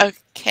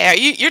 Okay,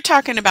 you're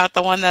talking about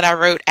the one that I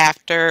wrote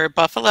after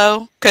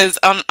Buffalo? Because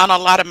on a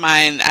lot of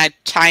mine, I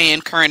tie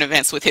in current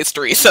events with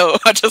history, so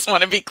I just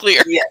want to be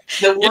clear. Yes,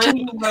 the You're one talking,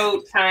 you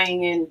wrote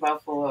tying in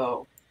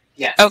Buffalo.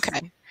 Yes.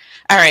 okay.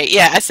 All right.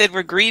 Yeah, I said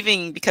we're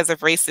grieving because of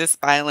racist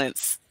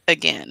violence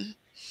again.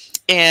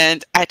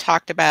 And I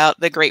talked about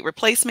the great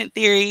replacement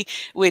theory,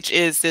 which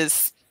is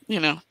this,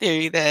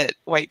 theory that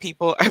white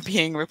people are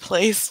being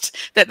replaced,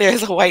 that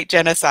there's a white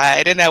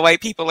genocide, and that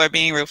white people are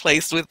being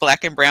replaced with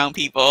black and brown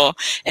people,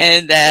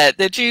 and that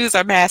the Jews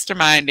are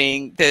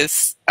masterminding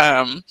this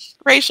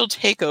racial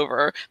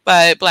takeover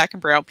by black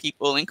and brown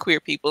people and queer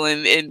people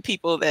and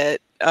people that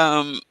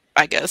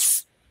I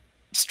guess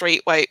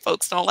straight white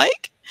folks don't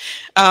like.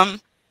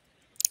 Um,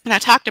 and I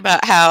talked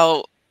about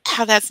how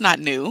that's not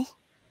new.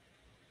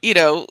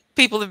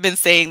 People have been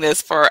saying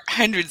this for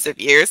hundreds of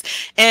years.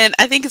 And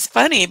I think it's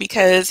funny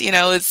because,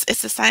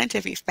 it's a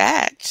scientific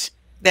fact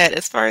that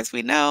as far as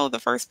we know, the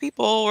first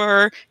people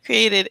were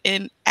created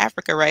in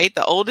Africa, right?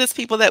 The oldest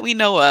people that we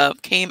know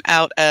of came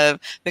out of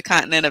the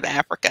continent of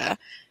Africa.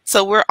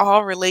 So we're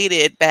all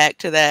related back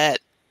to that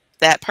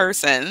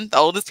person, the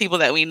oldest people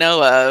that we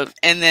know of.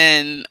 And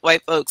then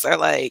white folks are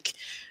like,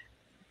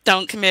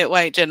 don't commit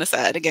white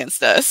genocide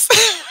against us.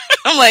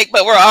 I'm like,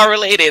 but we're all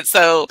related.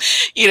 So,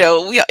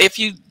 if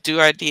you do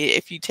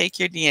if you take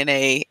your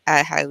DNA,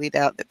 I highly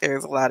doubt that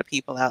there's a lot of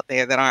people out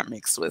there that aren't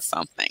mixed with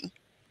something.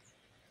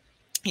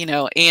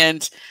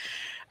 And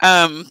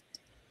um,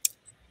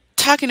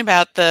 talking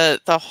about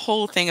the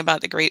whole thing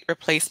about the Great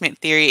Replacement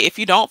theory. If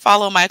you don't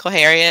follow Michael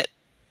Harriot,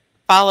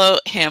 follow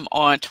him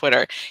on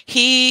Twitter.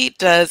 He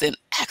does an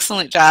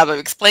excellent job of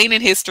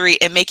explaining history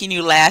and making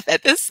you laugh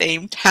at the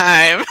same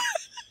time.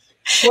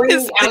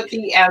 Pointing out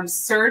the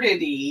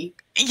absurdity.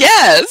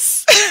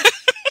 Yes.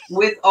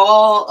 With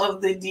all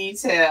of the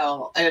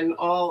detail and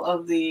all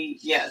of the,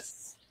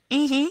 yes.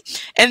 Mm-hmm.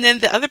 And then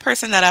the other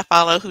person that I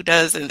follow who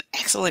does an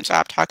excellent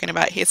job talking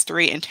about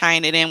history and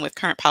tying it in with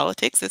current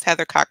politics is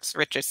Heather Cox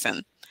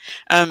Richardson.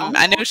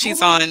 I know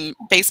she's on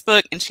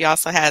Facebook, and she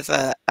also has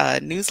a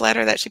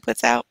newsletter that she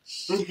puts out.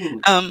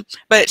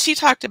 But she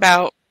talked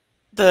about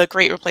the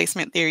Great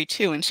Replacement theory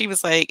too, and she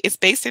was like, it's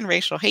based in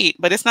racial hate,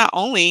 but it's not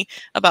only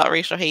about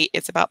racial hate,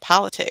 it's about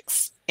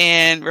politics.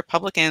 And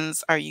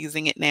Republicans are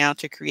using it now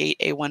to create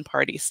a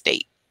one-party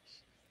state.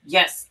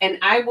 Yes, and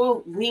I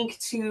will link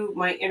to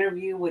my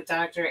interview with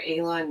Dr.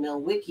 Alon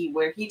Milwicki,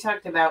 where he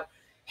talked about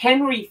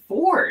Henry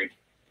Ford,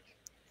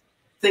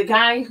 the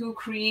guy who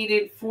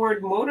created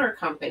Ford Motor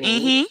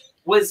Company,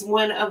 was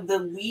one of the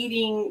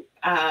leading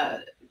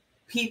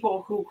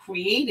people who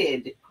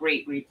created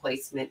Great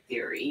Replacement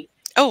theory.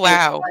 Oh,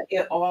 wow.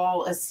 It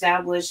all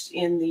established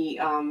in the,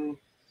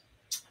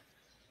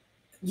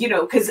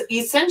 because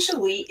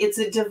essentially it's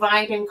a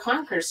divide and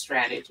conquer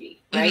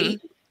strategy, right?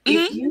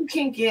 If you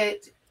can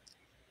get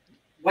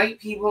white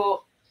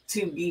people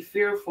to be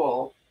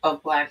fearful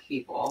of Black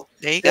people,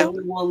 then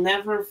we will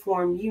never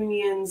form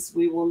unions.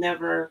 We will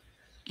never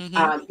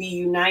be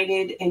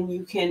united, and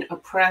you can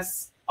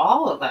oppress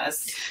all of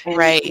us and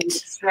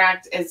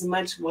extract as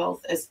much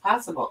wealth as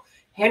possible.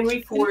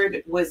 Henry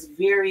Ford was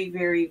very,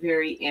 very,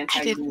 very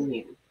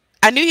anti-union.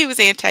 I knew he was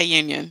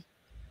anti-union.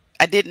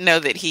 I didn't know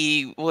that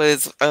he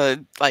was a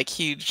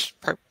huge,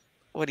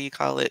 what do you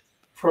call it?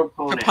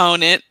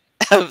 Proponent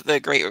of the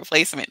Great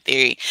Replacement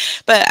theory.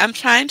 But I'm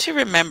trying to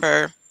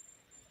remember,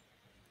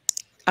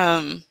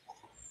 in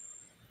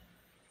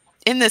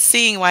the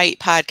Seeing White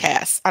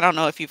podcast, I don't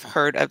know if you've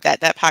heard of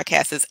that. That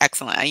podcast is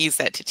excellent. I use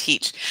that to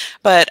teach.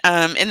 But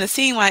in the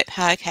Seeing White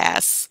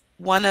podcast,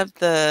 one of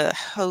the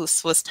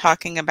hosts was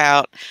talking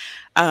about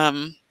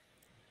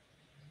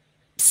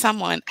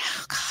someone.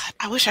 Oh God,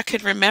 I wish I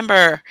could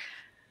remember.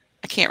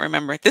 I can't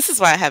remember. This is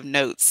why I have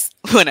notes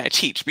when I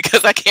teach,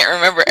 because I can't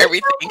remember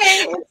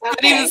everything.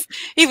 But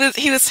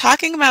he was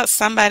talking about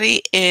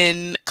somebody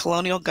in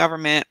colonial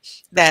government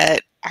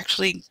that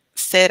actually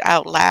said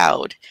out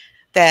loud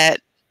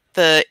that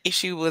the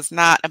issue was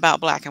not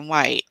about Black and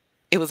white.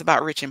 It was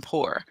about rich and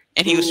poor.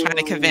 And he was trying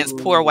to convince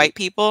poor white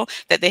people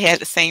that they had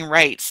the same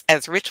rights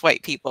as rich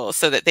white people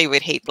so that they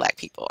would hate Black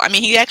people. I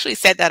mean, he actually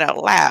said that out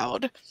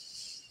loud,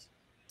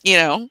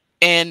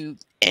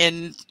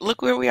 and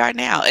look where we are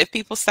now. If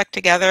people stuck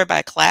together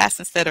by class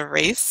instead of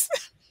race,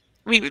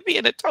 we would be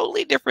in a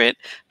totally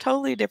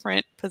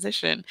different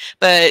position.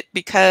 But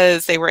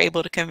because they were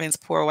able to convince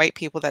poor white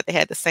people that they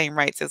had the same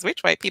rights as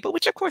rich white people,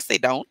 which of course they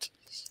don't.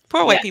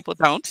 Poor white people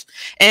don't.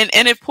 And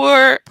if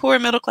poor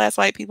middle class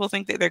white people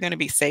think that they're going to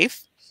be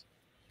safe,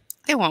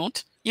 they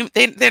won't.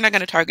 They're not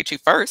going to target you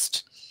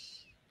first.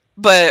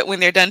 But when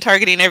they're done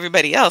targeting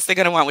everybody else, they're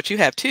going to want what you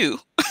have too.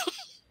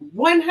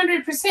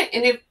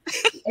 100%.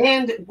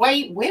 And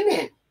white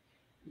women,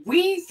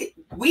 we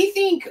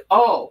think,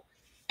 oh,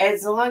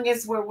 as long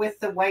as we're with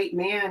the white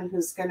man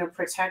who's going to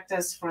protect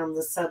us from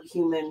the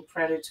subhuman,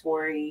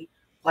 predatory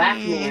Black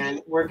man,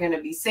 we're going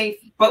to be safe.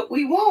 But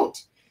we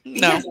won't,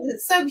 because the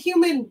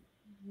subhuman,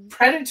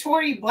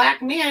 predatory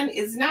Black man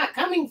is not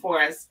coming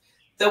for us.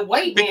 The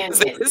white man is.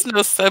 There's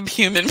no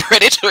subhuman,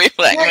 predatory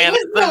Black man.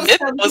 The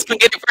myth was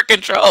created for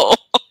control.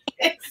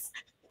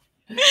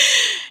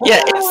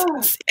 Yeah,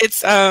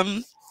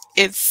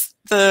 it's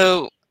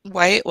the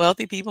white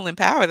wealthy people in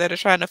power that are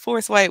trying to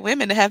force white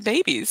women to have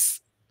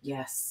babies.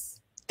 Yes.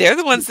 They're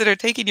the ones that are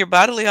taking your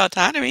bodily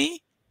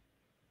autonomy,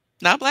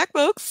 not Black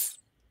folks.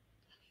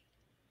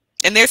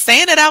 And they're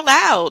saying it out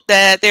loud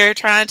that they're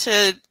trying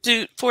to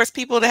force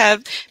people to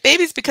have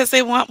babies because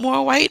they want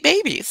more white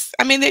babies.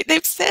 I mean,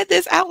 they've said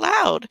this out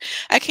loud.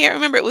 I can't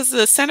remember. It was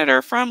the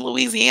senator from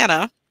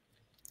Louisiana.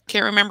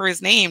 Can't remember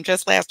his name,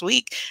 just last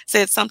week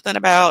said something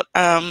about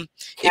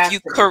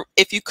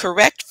if you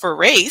correct for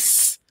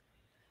race,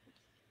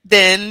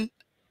 then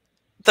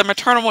the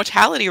maternal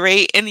mortality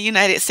rate in the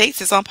United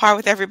States is on par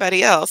with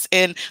everybody else.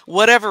 And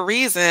whatever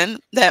reason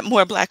that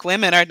more Black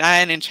women are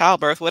dying in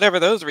childbirth, whatever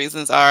those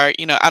reasons are,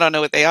 I don't know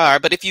what they are.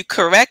 But if you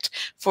correct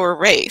for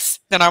race,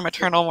 then our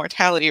maternal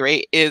mortality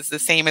rate is the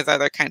same as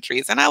other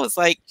countries. And I was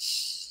like,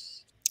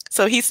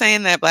 so he's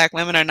saying that Black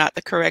women are not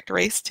the correct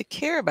race to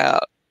care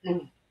about.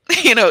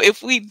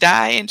 If we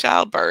die in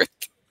childbirth,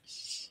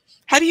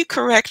 how do you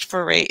correct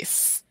for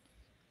race?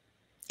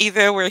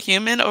 Either we're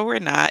human or we're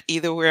not.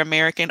 Either we're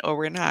American or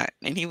we're not.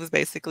 And he was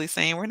basically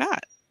saying we're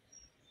not.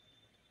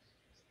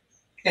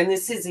 And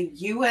this is a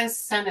U.S.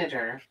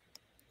 senator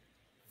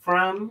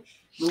from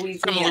From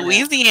Louisiana.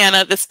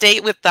 Louisiana, the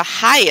state with the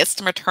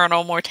highest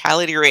maternal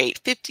mortality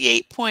rate.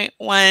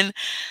 58.1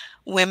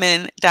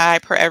 women die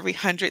per every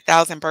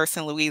 100,000 births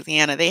in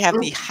Louisiana. They have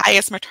the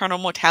highest maternal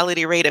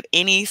mortality rate of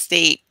any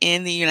state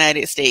in the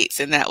United States,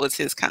 and that was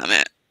his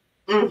comment.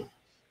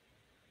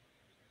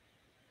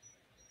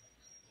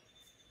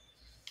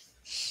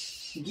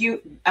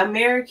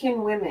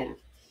 American women,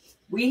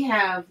 we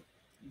have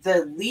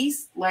the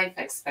least life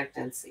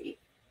expectancy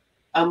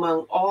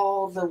among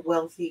all the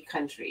wealthy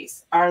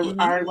countries.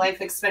 Our life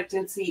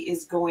expectancy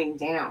is going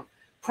down.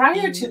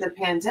 Prior to the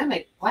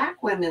pandemic,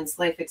 Black women's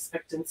life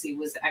expectancy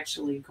was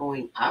actually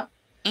going up.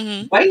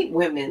 White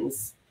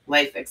women's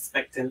life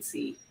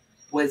expectancy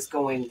was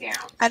going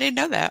down. I didn't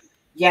know that.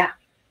 Yeah.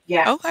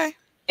 Okay.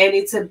 And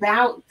it's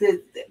about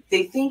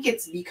they think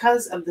it's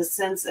because of the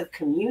sense of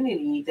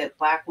community that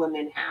Black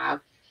women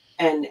have,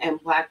 and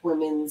Black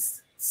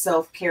women's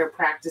self-care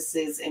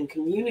practices and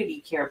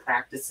community care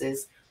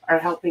practices are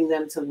helping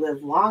them to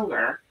live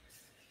longer.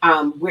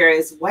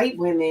 Whereas white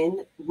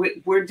women,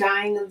 we're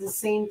dying of the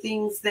same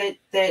things that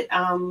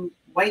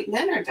white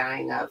men are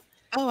dying of.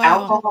 Oh, wow.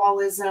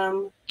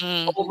 Alcoholism,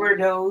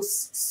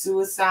 overdose,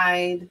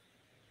 suicide,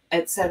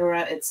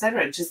 etc.,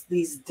 etc. Just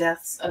these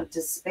deaths of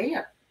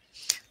despair.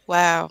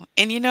 Wow.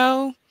 And you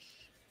know,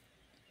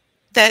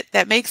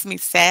 that makes me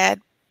sad.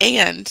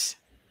 And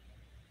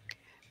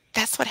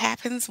that's what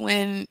happens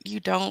when you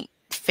don't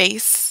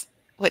face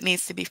what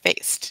needs to be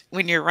faced.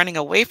 When you're running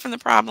away from the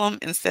problem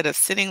instead of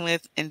sitting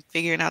with and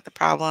figuring out the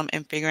problem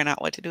and figuring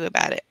out what to do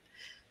about it.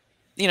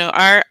 You know,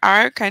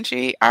 our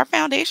country, our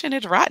foundation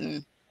is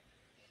rotten.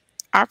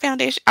 Our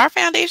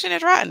foundation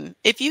is rotten.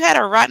 If you had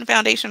a rotten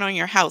foundation on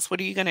your house, what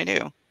are you going to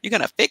do? You're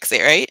going to fix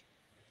it, right?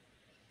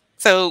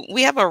 So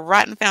we have a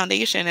rotten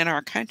foundation in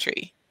our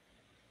country.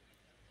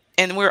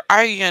 And we're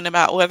arguing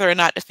about whether or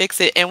not to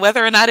fix it and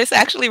whether or not it's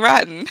actually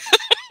rotten.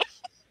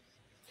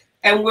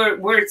 And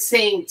we're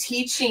saying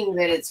teaching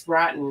that it's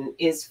rotten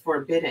is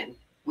forbidden.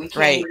 We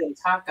can't even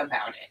talk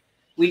about it.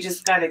 We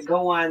just got to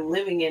go on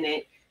living in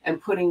it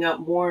and putting up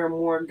more and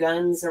more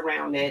guns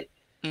around it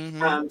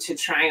to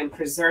try and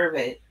preserve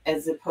it,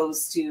 as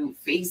opposed to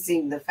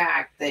facing the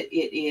fact that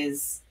it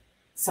is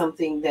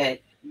something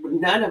that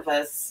none of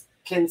us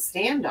can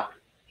stand on.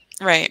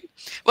 Right.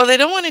 Well, they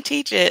don't want to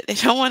teach it. They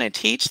don't want to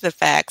teach the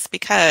facts,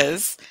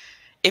 because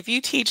if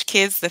you teach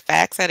kids the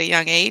facts at a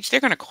young age, they're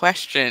going to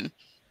question,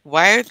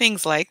 why are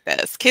things like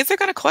this? Kids are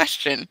going to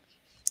question,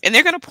 and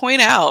they're going to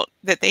point out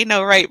that they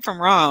know right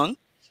from wrong,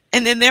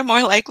 and then they're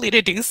more likely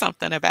to do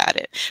something about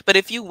it. But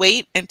if you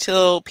wait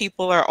until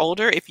people are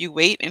older, if you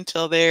wait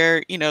until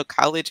they're, you know,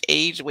 college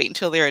age, wait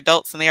until they're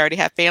adults and they already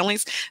have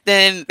families,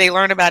 then they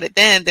learn about it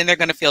then they're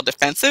going to feel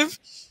defensive.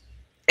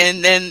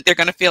 And then they're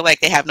going to feel like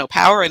they have no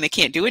power and they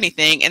can't do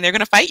anything, and they're going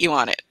to fight you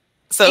on it.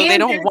 So they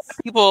don't want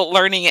people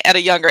learning it at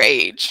a younger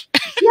age.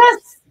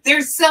 Yes,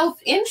 their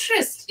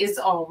self-interest is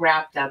all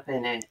wrapped up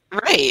in it.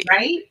 Right.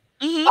 Right?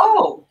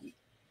 Oh,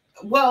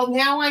 well,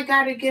 now I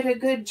got to get a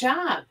good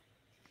job.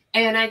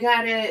 And I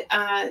got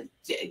to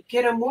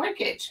get a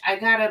mortgage. I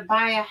got to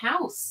buy a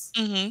house.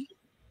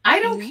 I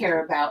don't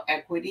care about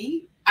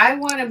equity. I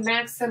want to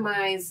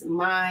maximize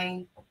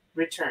my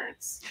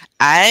returns.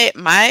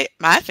 My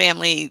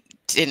family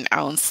didn't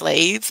own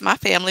slaves. My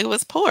family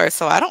was poor,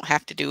 so I don't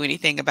have to do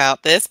anything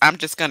about this. I'm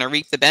just going to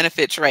reap the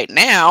benefits right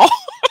now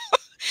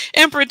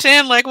and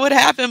pretend like what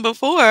happened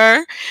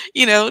before,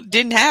 you know,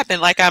 didn't happen.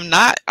 Like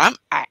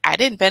I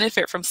didn't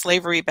benefit from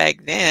slavery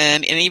back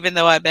then, and even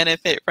though I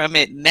benefit from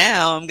it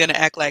now, I'm going to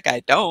act like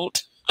I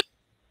don't.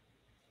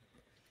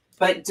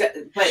 But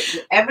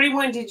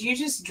everyone, did you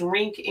just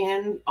drink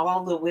in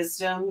all the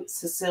wisdom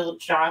Sacil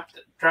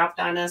dropped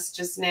on us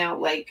just now?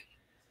 Like,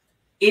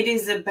 it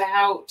is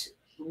about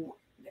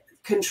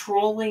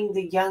controlling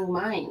the young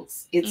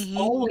minds. It's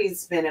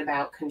always been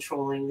about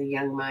controlling the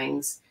young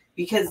minds,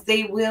 because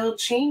they will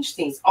change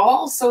things.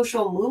 All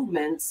social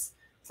movements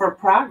for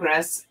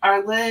progress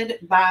are led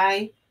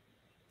by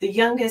the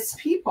youngest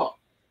people.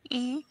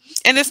 And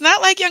it's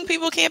not like young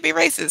people can't be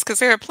racist, because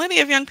there are plenty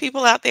of young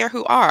people out there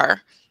who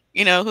are,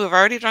 you know, who have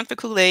already drunk the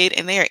Kool-Aid,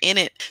 and they are in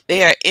it.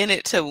 They are in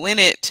it to win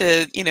it,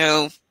 to, you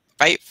know,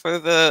 fight for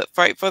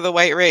the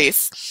white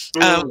race.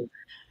 And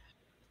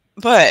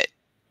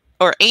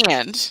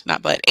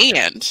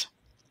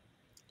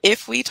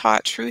if we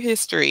taught true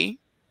history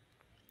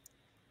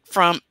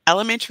from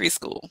elementary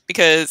school,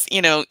 because,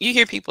 you know, you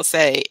hear people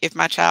say, if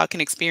my child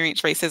can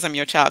experience racism,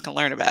 your child can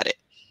learn about it.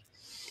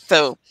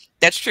 So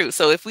that's true.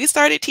 So if we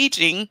started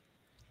teaching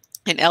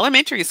in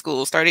elementary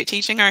school, started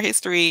teaching our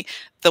history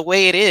the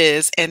way it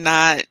is, and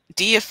not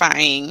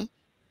deifying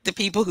the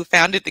people who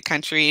founded the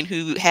country and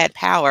who had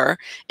power,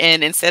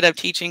 and instead of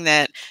teaching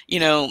that, you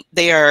know,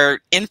 they are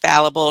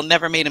infallible,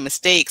 never made a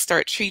mistake,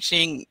 start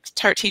teaching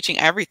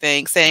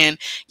everything, saying,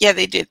 yeah,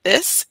 they did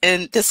this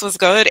and this was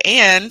good,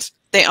 and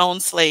they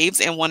owned slaves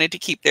and wanted to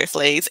keep their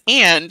slaves,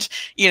 and,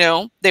 you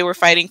know, they were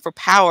fighting for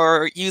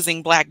power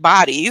using Black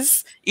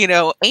bodies, you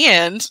know,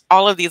 and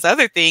all of these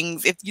other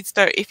things. If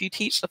you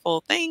teach the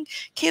full thing,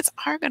 kids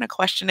are going to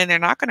question, and they're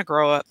not going to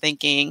grow up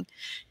thinking,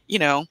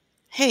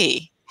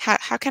 hey,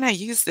 how can I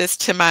use this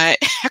to my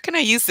how can I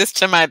use this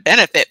to my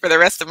benefit for the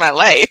rest of my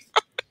life?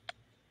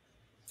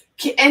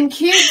 And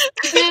kids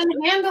can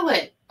handle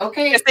it. Yes,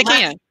 Okay. they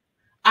can.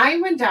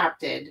 I'm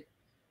adopted,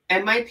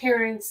 and my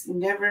parents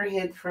never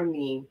hid from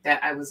me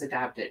that I was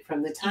adopted.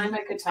 From the time Mhm,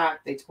 I could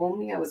talk, they told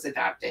me I was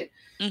adopted.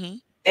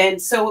 mhm.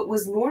 And so it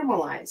was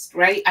normalized,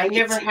 right? I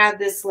never Right. had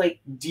this like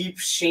deep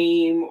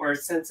shame or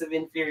sense of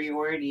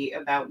inferiority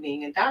about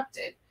being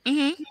adopted.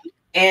 Mhm,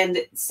 And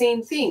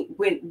same thing,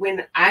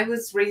 when I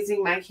was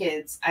raising my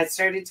kids, I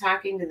started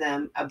talking to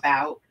them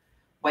about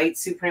white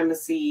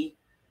supremacy,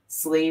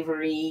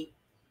 slavery,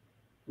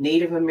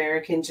 Native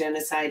American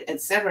genocide,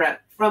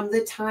 etc., from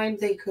the time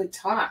they could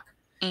talk.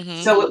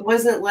 mhm. So it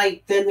wasn't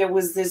like then there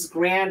was this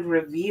grand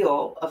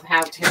reveal of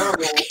how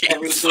terrible Right.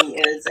 everything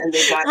is and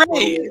they got Right.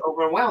 totally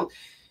overwhelmed.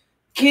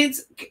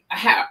 Kids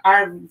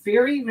are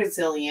very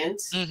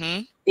resilient.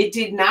 Mhm, It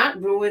did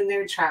not ruin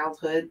their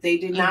childhood. They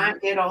did mhm,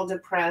 not get all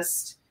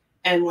depressed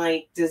and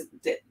like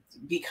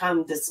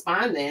become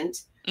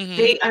despondent. mhm,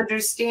 They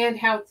understand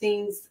how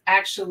things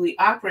actually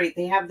operate.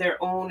 They have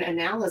their own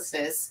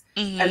analysis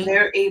and mhm,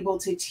 they're able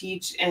to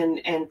teach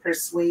and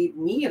persuade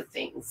me of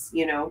things,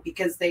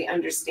 because they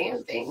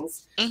understand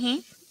things.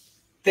 mhm.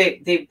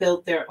 They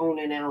built their own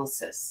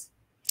analysis.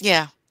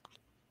 Yeah.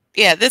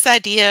 Yeah, this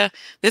idea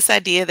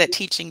that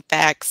teaching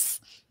facts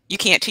you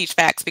can't teach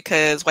facts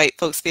because white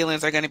folks'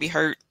 feelings are gonna be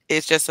hurt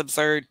is just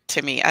absurd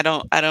to me. I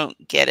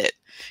don't get it.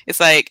 It's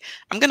like,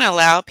 I'm gonna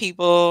allow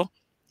people,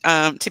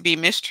 to be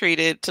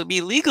mistreated, to be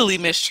legally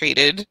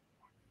mistreated,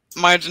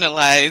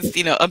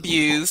 marginalized,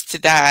 abused, to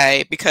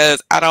die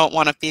because I don't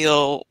wanna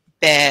feel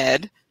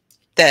bad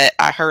that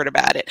I heard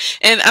about it.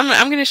 And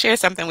I'm gonna share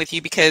something with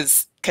you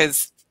because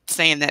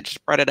saying that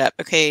just brought it up.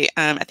 Okay,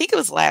 I think it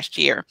was last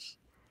year.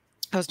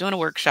 I was doing a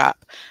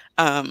workshop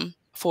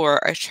for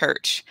a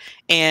church,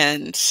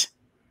 and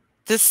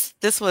this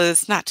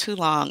was not too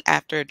long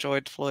after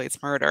George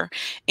Floyd's murder.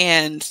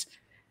 And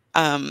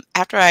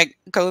after I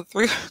go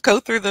through go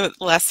through the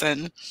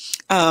lesson,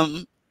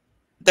 um,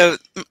 the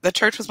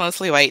church was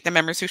mostly white. The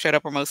members who showed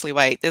up were mostly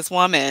white. This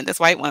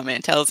white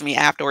woman, tells me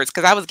afterwards,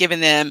 because I was giving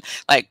them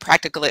like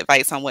practical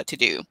advice on what to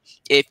do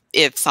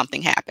if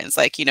something happens.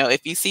 Like,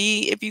 if you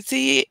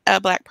see a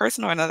black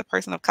person or another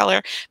person of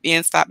color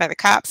being stopped by the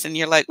cops, and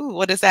you're like, ooh,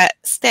 what is that?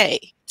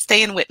 Stay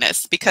and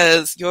witness,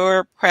 because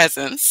your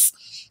presence,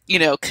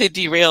 could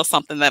derail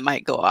something that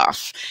might go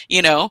off.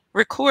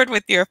 Record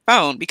with your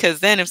phone, because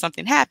then if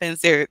something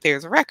happens,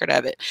 there's a record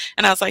of it.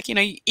 And I was like,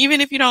 even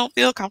if you don't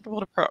feel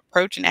comfortable to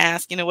approach and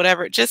ask,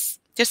 whatever, just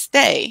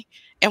stay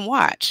and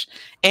watch.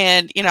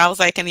 And I was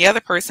like, and the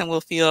other person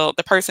will feel,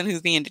 the person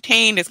who's being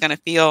detained is going to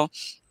feel,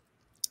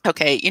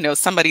 okay,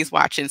 somebody's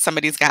watching,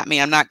 somebody's got me.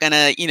 I'm not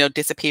gonna,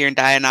 disappear and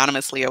die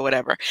anonymously or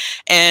whatever.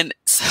 And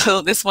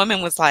so this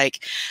woman was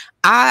like,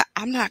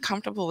 I'm not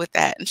comfortable with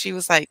that. And she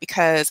was like,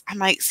 because I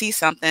might see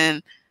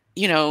something,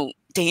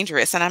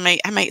 dangerous, and I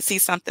might see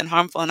something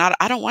harmful, and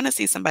I don't want to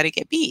see somebody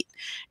get beat.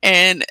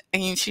 And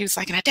she was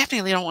like, and I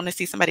definitely don't want to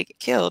see somebody get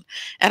killed.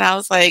 And I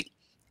was like,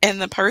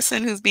 and the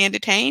person who's being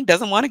detained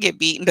doesn't want to get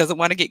beat and doesn't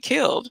want to get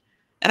killed.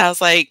 And I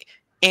was like,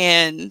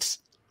 and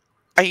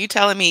are you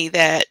telling me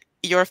that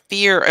your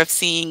fear of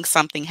seeing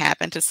something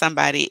happen to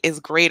somebody is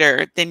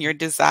greater than your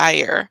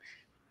desire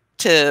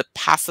to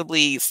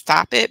possibly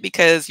stop it,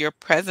 because your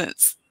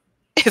presence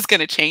is going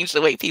to change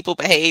the way people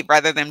behave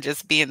rather than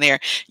just being there?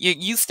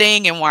 You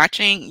staying and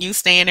watching, you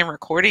staying and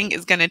recording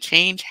is going to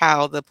change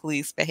how the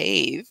police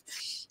behave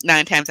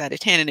 9 times out of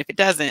 10. And if it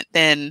doesn't,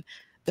 then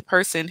the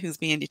person who's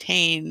being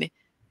detained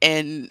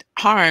and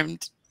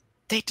harmed,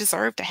 they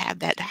deserve to have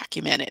that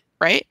documented,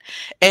 right?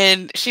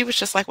 And she was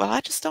just like, well,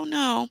 I just don't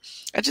know.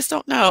 I just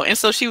don't know. And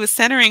so she was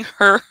centering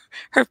her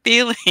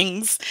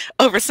feelings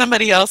over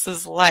somebody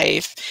else's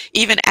life,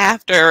 even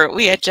after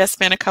we had just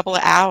spent a couple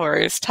of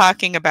hours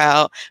talking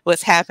about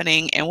what's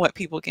happening and what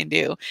people can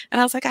do. And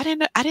I was like, I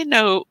didn't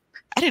know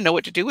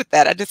what to do with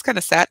that. I just kind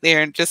of sat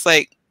there and just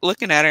like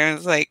looking at her and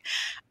was like,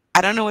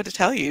 I don't know what to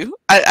tell you.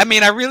 I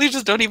mean, I really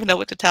just don't even know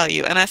what to tell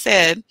you. And I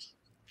said,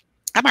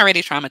 I'm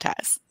already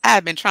traumatized. I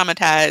have been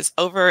traumatized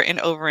over and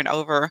over and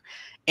over.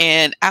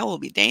 And I will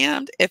be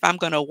damned if I'm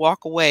going to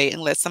walk away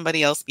and let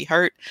somebody else be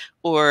hurt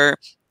or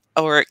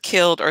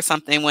killed or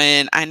something,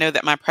 when I know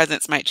that my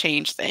presence might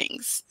change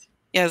things.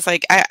 Yeah, it's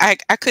like I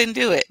couldn't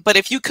do it. But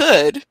if you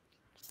could,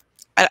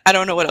 I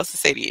don't know what else to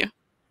say to you.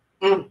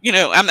 Mm,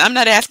 I'm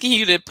not asking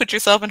you to put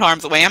yourself in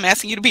harm's way. I'm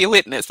asking you to be a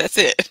witness. That's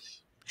it.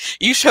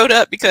 You showed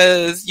up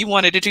because you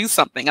wanted to do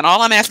something, and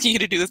all I'm asking you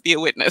to do is be a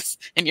witness,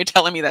 and you're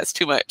telling me that's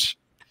too much.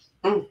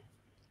 mm.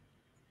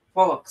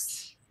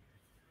 Folks,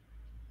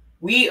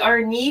 we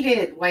are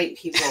needed, white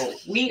people.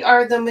 We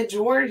are the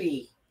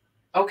majority.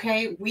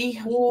 Okay, we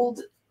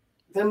hold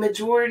the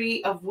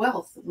majority of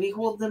wealth. We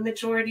hold the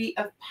majority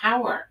of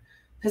power,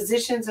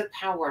 positions of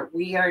power.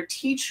 We are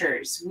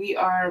teachers. We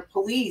are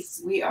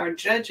police. We are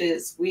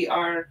judges. We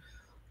are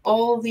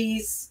all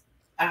these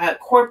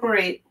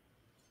corporate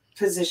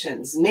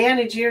positions,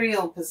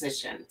 managerial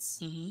positions.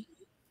 Mm-hmm.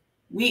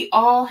 We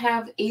all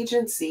have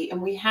agency,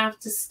 and we have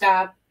to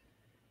stop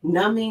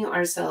numbing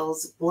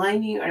ourselves,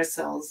 blinding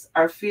ourselves.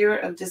 Our fear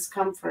of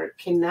discomfort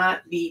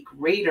cannot be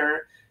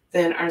greater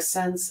than our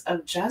sense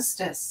of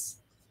justice.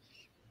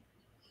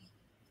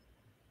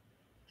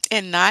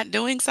 And not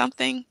doing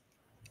something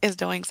is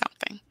doing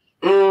something.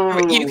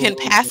 You can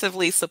Mm.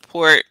 passively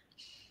support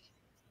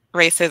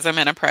racism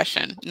and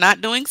oppression.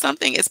 Not doing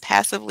something is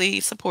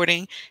passively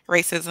supporting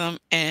racism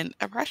and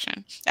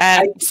oppression.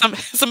 I, And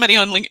somebody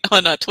on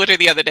Twitter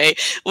the other day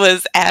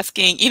was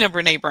asking,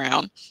 Brene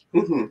Brown.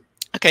 mhm.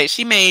 Okay,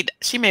 she made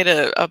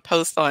a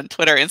post on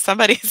Twitter, and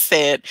somebody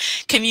said,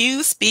 "Can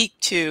you speak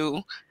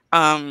to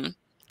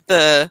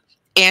the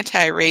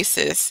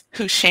anti-racists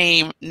who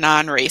shame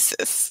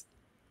non-racists?"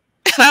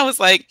 And I was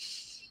like,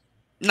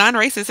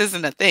 non-racist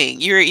isn't a thing.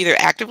 You're either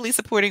actively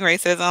supporting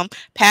racism,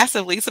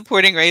 passively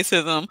supporting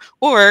racism,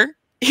 or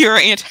you're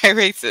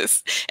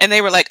anti-racist. And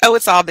they were like, "Oh,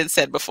 it's all been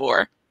said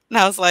before." And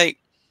I was like,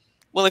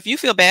 well, if you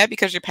feel bad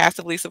because you're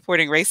passively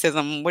supporting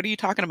racism, what are you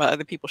talking about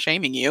other people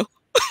shaming you?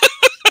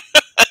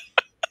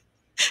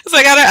 It's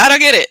like I don't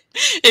get it.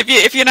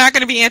 If you're not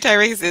going to be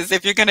anti-racist,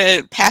 if you're going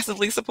to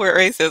passively support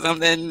racism,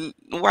 then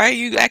why are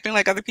you acting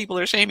like other people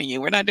are shaming you?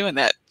 We're not doing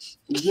that.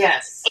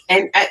 Yes.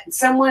 And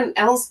someone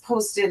else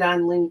posted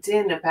on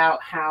LinkedIn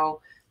about how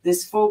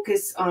this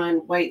focus on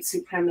white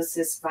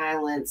supremacist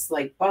violence,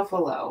 like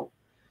Buffalo,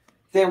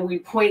 then we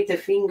point the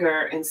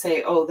finger and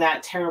say, oh,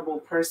 that terrible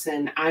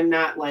person, I'm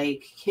not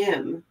like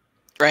him.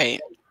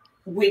 Right.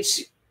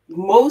 Which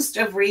most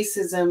of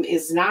racism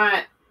is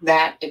not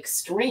that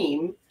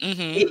extreme. Mm-hmm.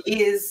 It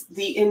is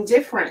the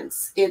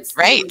indifference. It's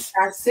Right. the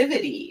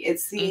passivity.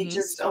 It's the Mm-hmm.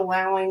 just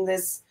allowing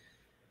this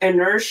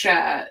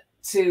inertia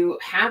to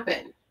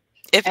happen.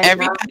 If And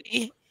not,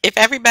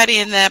 everybody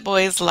in that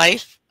boy's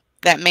life,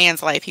 that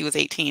man's life, he was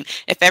 18.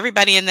 If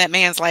everybody in that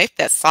man's life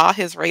that saw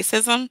his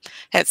racism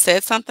had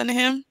said something to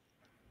him,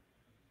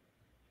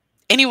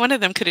 any one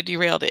of them could have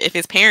derailed it. If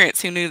his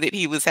parents, who knew that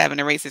he was having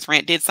a racist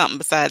rant, did something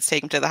besides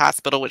take him to the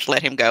hospital, which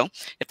let him go,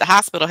 if the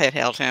hospital had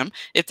held him,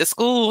 if the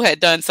school had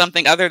done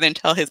something other than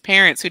tell his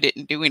parents, who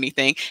didn't do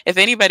anything, if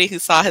anybody who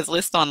saw his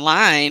list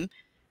online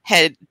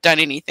had done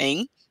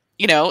anything,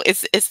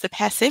 it's the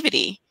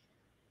passivity,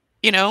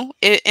 and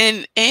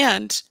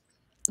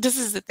this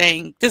is the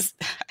thing.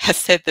 I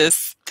said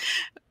this,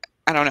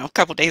 I don't know, a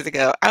couple days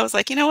ago. I was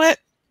like, you know what?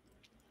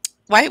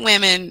 White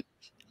women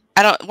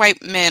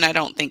white men, I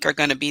don't think are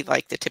going to be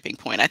like the tipping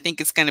point. I think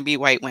it's going to be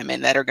white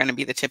women that are going to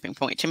be the tipping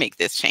point to make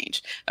this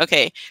change.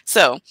 Okay.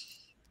 So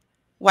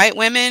white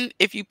women,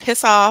 if you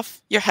piss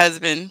off your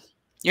husband,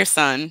 your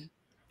son,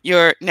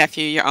 your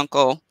nephew, your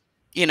uncle,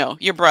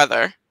 your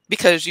brother,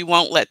 because you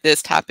won't let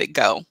this topic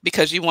go,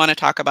 because you want to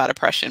talk about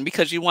oppression,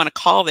 because you want to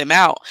call them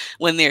out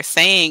when they're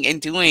saying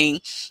and doing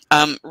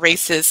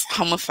racist,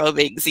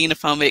 homophobic,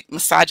 xenophobic,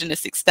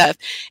 misogynistic stuff.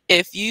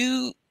 If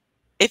you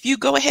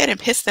go ahead and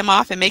piss them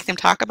off and make them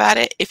talk about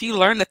it, if you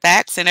learn the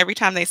facts and every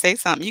time they say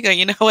something, you go,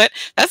 you know what,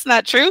 that's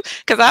not true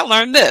because I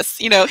learned this.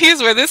 Here's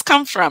where this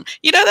comes from.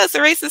 That's a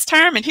racist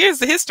term and here's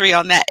the history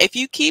on that. If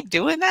you keep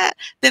doing that,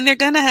 then they're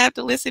going to have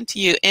to listen to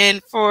you.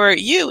 And for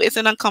you, it's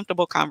an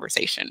uncomfortable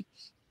conversation.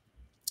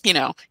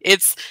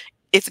 It's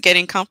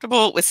getting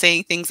comfortable with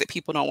saying things that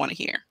people don't want to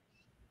hear.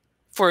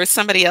 For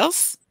somebody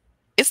else,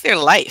 it's their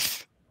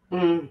life.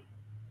 mm.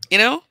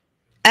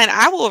 And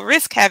I will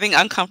risk having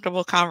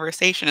uncomfortable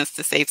conversations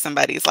to save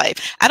somebody's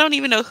life. I don't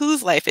even know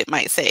whose life it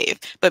might save.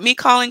 But me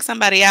calling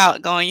somebody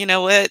out, going, you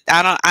know what?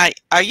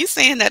 Are you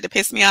saying that to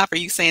piss me off? Or are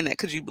you saying that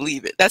because you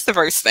believe it? That's the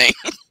first thing.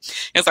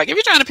 It's like, if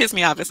you're trying to piss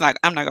me off,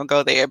 I'm not going to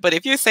go there. But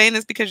if you're saying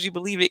this because you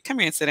believe it, come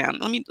here and sit down.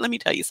 Let me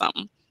tell you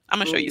something. I'm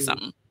going to show you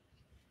something.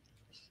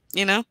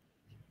 And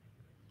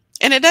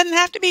it doesn't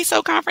have to be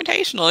so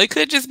confrontational. It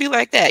could just be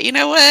like that. You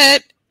know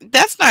what?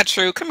 That's not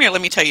true. Come here.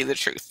 Let me tell you the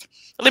truth.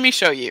 Let me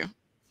show you.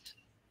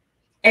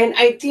 And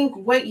I think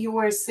what you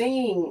are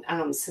saying,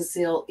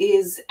 Sacil,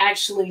 is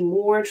actually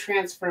more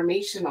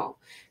transformational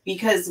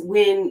because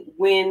when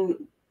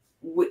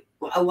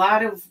a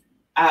lot of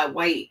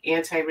white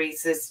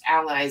anti-racist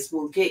allies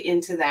will get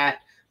into that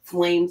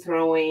flame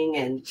throwing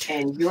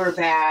and you're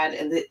bad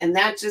and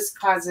that just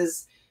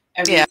causes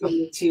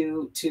everything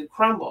to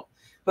crumble.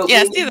 But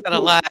I see that a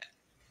lot.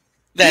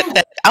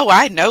 That oh,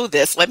 I know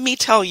this. Let me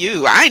tell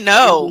you. I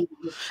know.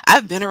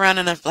 I've been around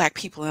enough Black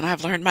people and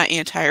I've learned my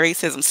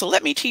anti-racism. So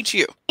let me teach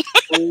you.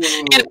 And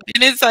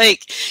it's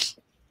like,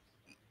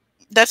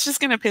 that's just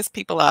going to piss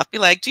people off. Be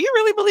like, do you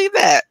really believe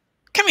that?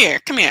 Come here.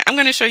 I'm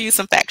going to show you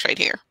some facts right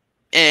here.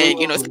 And,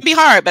 it's going to be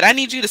hard, but I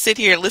need you to sit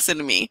here and listen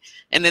to me.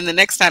 And then the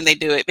next time they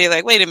do it, be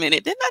like, wait a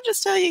minute. Didn't I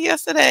just tell you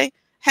yesterday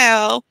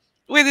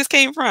where this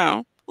came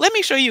from? Let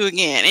me show you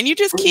again. And you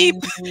just keep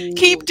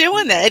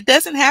doing that. It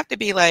doesn't have to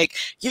be like,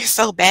 you're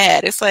so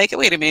bad. It's like,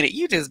 wait a minute.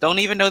 You just don't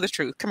even know the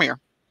truth. Come here.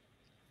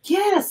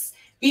 Yes,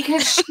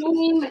 because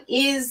shame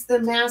is the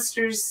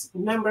master's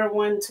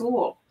 #1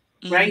 tool,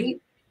 right?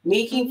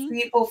 Making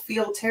people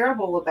feel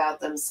terrible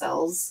about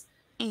themselves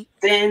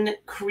then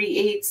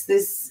creates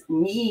this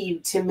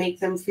need to make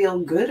them feel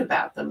good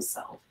about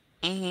themselves.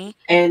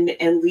 And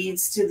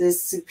leads to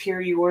this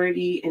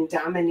superiority and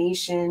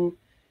domination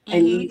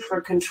and Mhm. need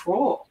for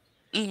control.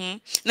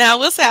 Mhm. Now, I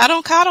will say I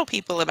don't coddle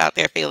people about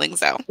their feelings,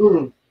 though.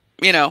 Mm.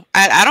 You know,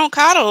 I don't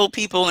coddle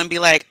people and be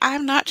like,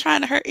 "I'm not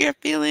trying to hurt your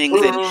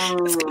feelings, and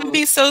it's gonna Mm.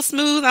 be so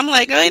smooth." I'm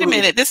like, "Wait a Mm.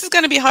 minute, this is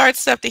gonna be hard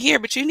stuff to hear,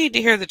 but you need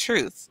to hear the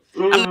truth.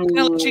 I'm not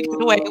gonna let you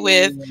get away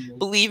with Mm.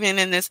 believing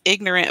in this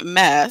ignorant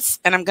mess,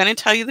 and I'm gonna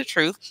tell you the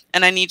truth,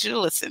 and I need you to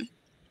listen."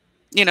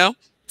 You know?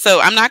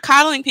 So I'm not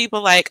coddling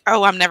people like,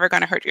 "Oh, I'm never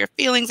gonna hurt your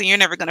feelings, and you're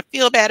never gonna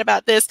feel bad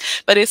about this."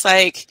 But it's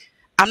like,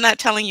 I'm not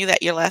telling you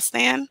that you're less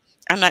than.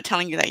 I'm not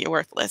telling you that you're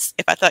worthless.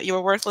 If I thought you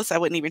were worthless, I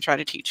wouldn't even try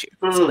to teach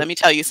you. So Mm. let me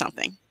tell you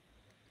something.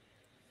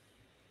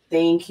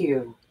 Thank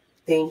you.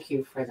 Thank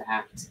you for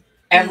that. Mhm.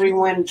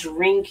 Everyone,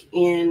 drink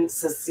in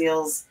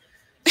Cecil's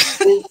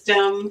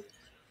wisdom.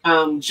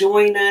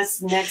 Join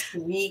us next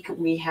week.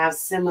 We have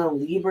Sima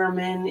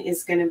Lieberman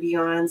is going to be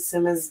on.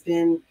 Sima's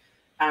been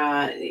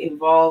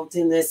involved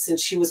in this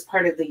since she was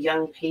part of the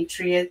Young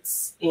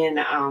Patriots in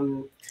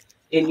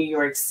New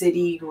York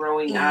City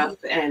growing Mhm. up.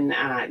 And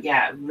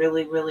yeah,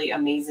 really, really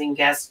amazing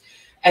guest.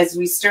 As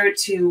we start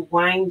to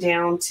wind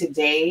down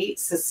today,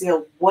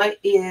 Cecile,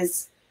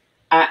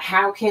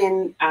 how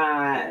can,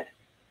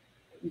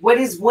 what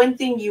is one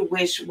thing you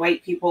wish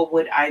white people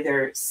would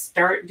either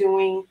start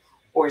doing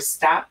or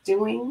stop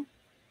doing?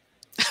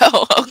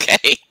 Oh,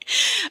 okay.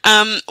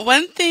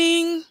 One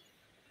thing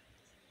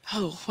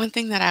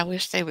that I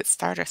wish they would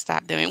start or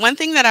stop doing. One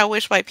thing that I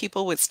wish white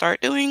people would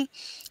start doing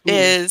Mm.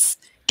 is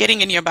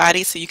getting in your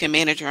body so you can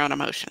manage your own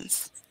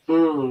emotions.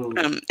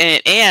 Mm.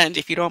 And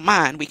if you don't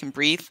mind, we can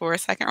breathe for a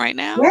second right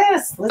now.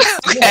 Yes, let's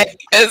do Okay,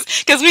 it.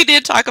 because we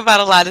did talk about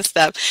a lot of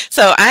stuff.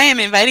 So I am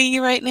inviting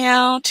you right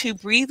now to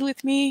breathe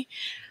with me.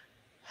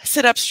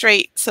 Sit up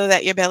straight so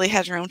that your belly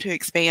has room to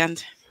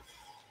expand.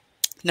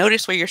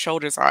 Notice where your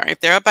shoulders are. If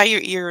they're up by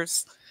your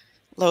ears,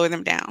 lower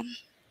them down.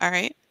 All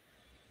right.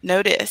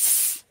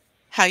 Notice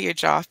how your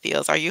jaw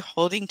feels. Are you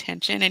holding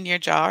tension in your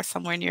jaw or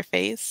somewhere in your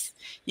face?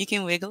 You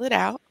can wiggle it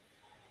out.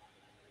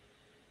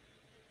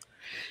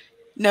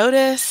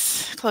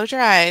 Notice, close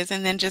your eyes,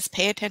 and then just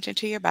pay attention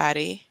to your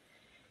body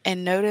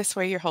and notice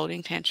where you're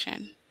holding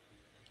tension.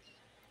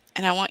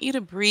 And I want you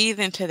to breathe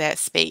into that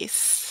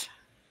space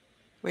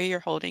where you're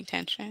holding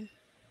tension.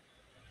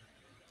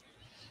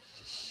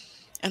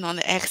 And on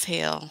the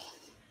exhale,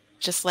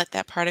 just let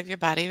that part of your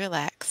body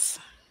relax.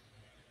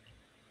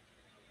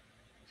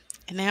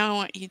 And now I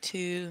want you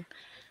to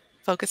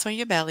focus on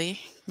your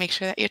belly. Make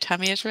sure that your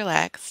tummy is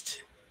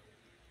relaxed.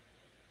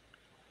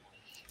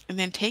 And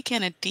then take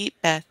in a deep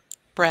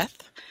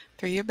breath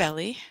through your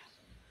belly.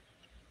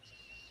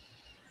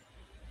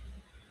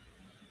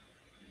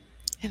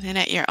 And then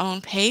at your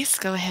own pace,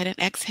 go ahead and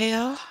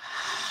exhale.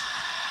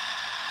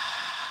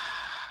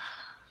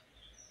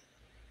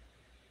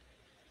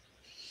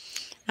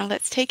 Now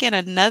let's take in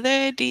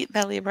another deep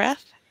belly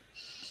breath.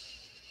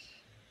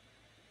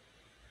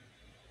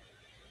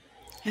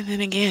 And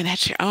then again,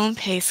 at your own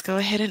pace, go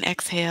ahead and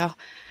exhale.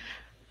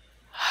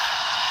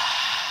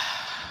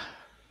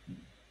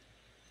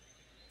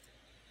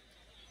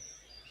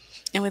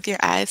 And with your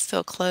eyes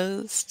still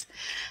closed,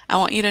 I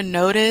want you to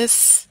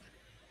notice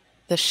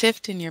the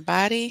shift in your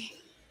body.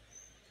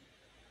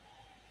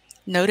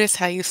 Notice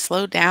how you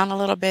slow down a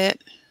little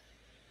bit.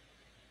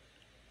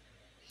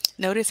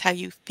 Notice how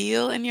you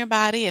feel in your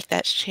body, if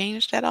that's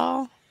changed at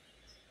all.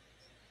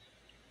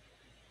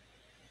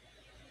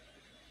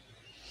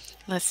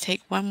 Let's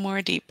take one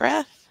more deep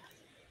breath.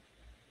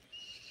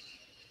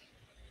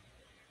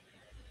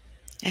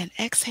 And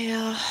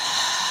exhale.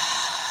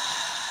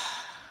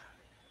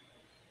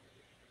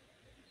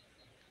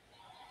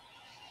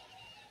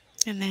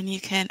 And then you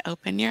can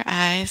open your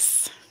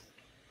eyes.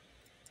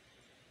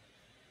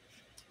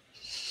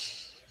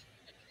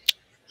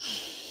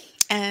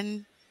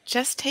 And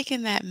just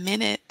taking that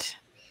minute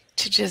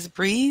to just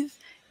breathe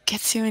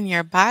gets you in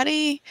your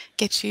body,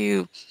 gets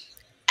you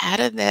out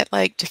of that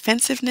like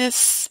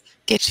defensiveness,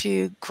 gets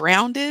you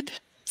grounded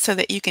so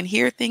that you can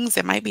hear things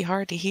that might be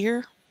hard to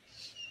hear.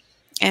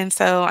 And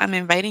so I'm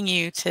inviting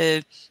you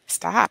to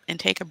stop and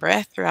take a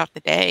breath throughout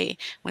the day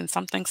when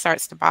something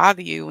starts to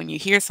bother you, when you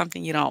hear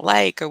something you don't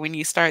like, or when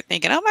you start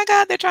thinking, oh my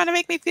God, they're trying to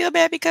make me feel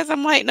bad because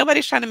I'm white.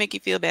 Nobody's trying to make you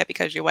feel bad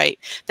because you're white.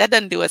 That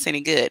doesn't do us any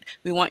good.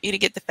 We want you to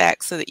get the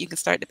facts so that you can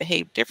start to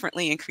behave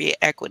differently and create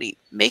equity.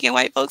 Making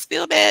white folks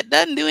feel bad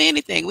doesn't do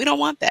anything. We don't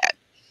want that.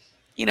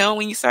 You know,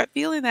 when you start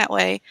feeling that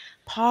way,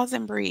 pause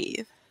and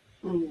breathe.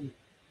 Mm.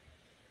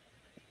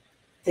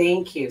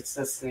 Thank you,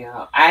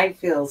 Cecile. I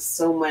feel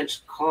so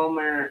much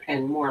calmer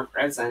and more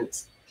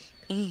present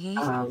Hmm.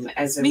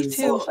 as a Me too.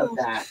 result of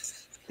that.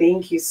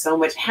 Thank you so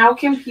much. How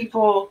can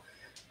people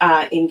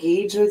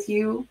engage with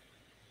you?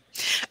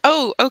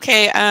 Oh,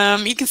 okay.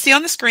 You can see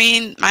on the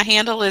screen, my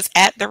handle is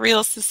at the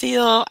real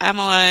Sacil. I'm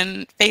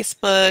on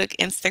Facebook,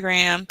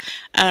 Instagram,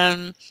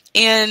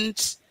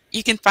 and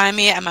you can find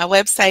me at my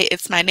website.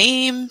 It's my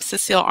name,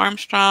 Sacil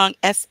Armstrong,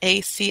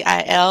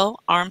 SACIL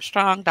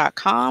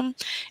Armstrong.com.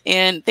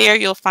 And there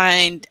you'll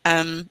find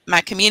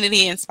my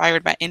community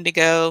inspired by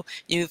Indigo.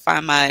 You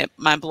find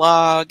my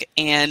blog,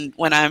 and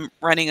when I'm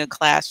running a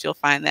class, you'll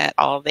find that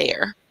all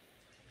there.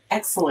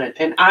 Excellent.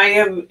 And I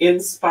am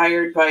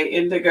inspired by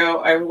indigo.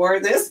 I wore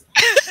this.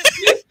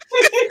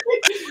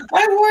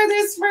 I wore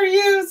this for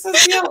you,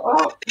 Sacil.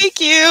 Oh. Thank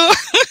you.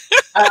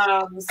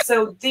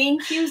 So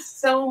thank you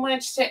so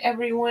much to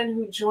everyone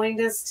who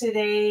joined us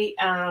today.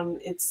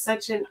 It's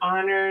such an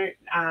honor,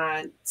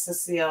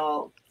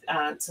 Sacil,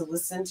 to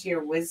listen to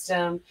your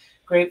wisdom.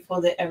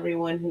 Grateful to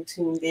everyone who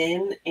tuned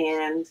in,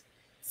 and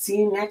see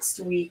you next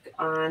week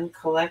on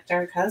Collect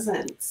Our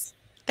Cousins.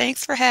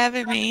 Thanks for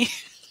having me.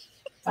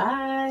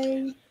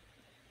 Bye.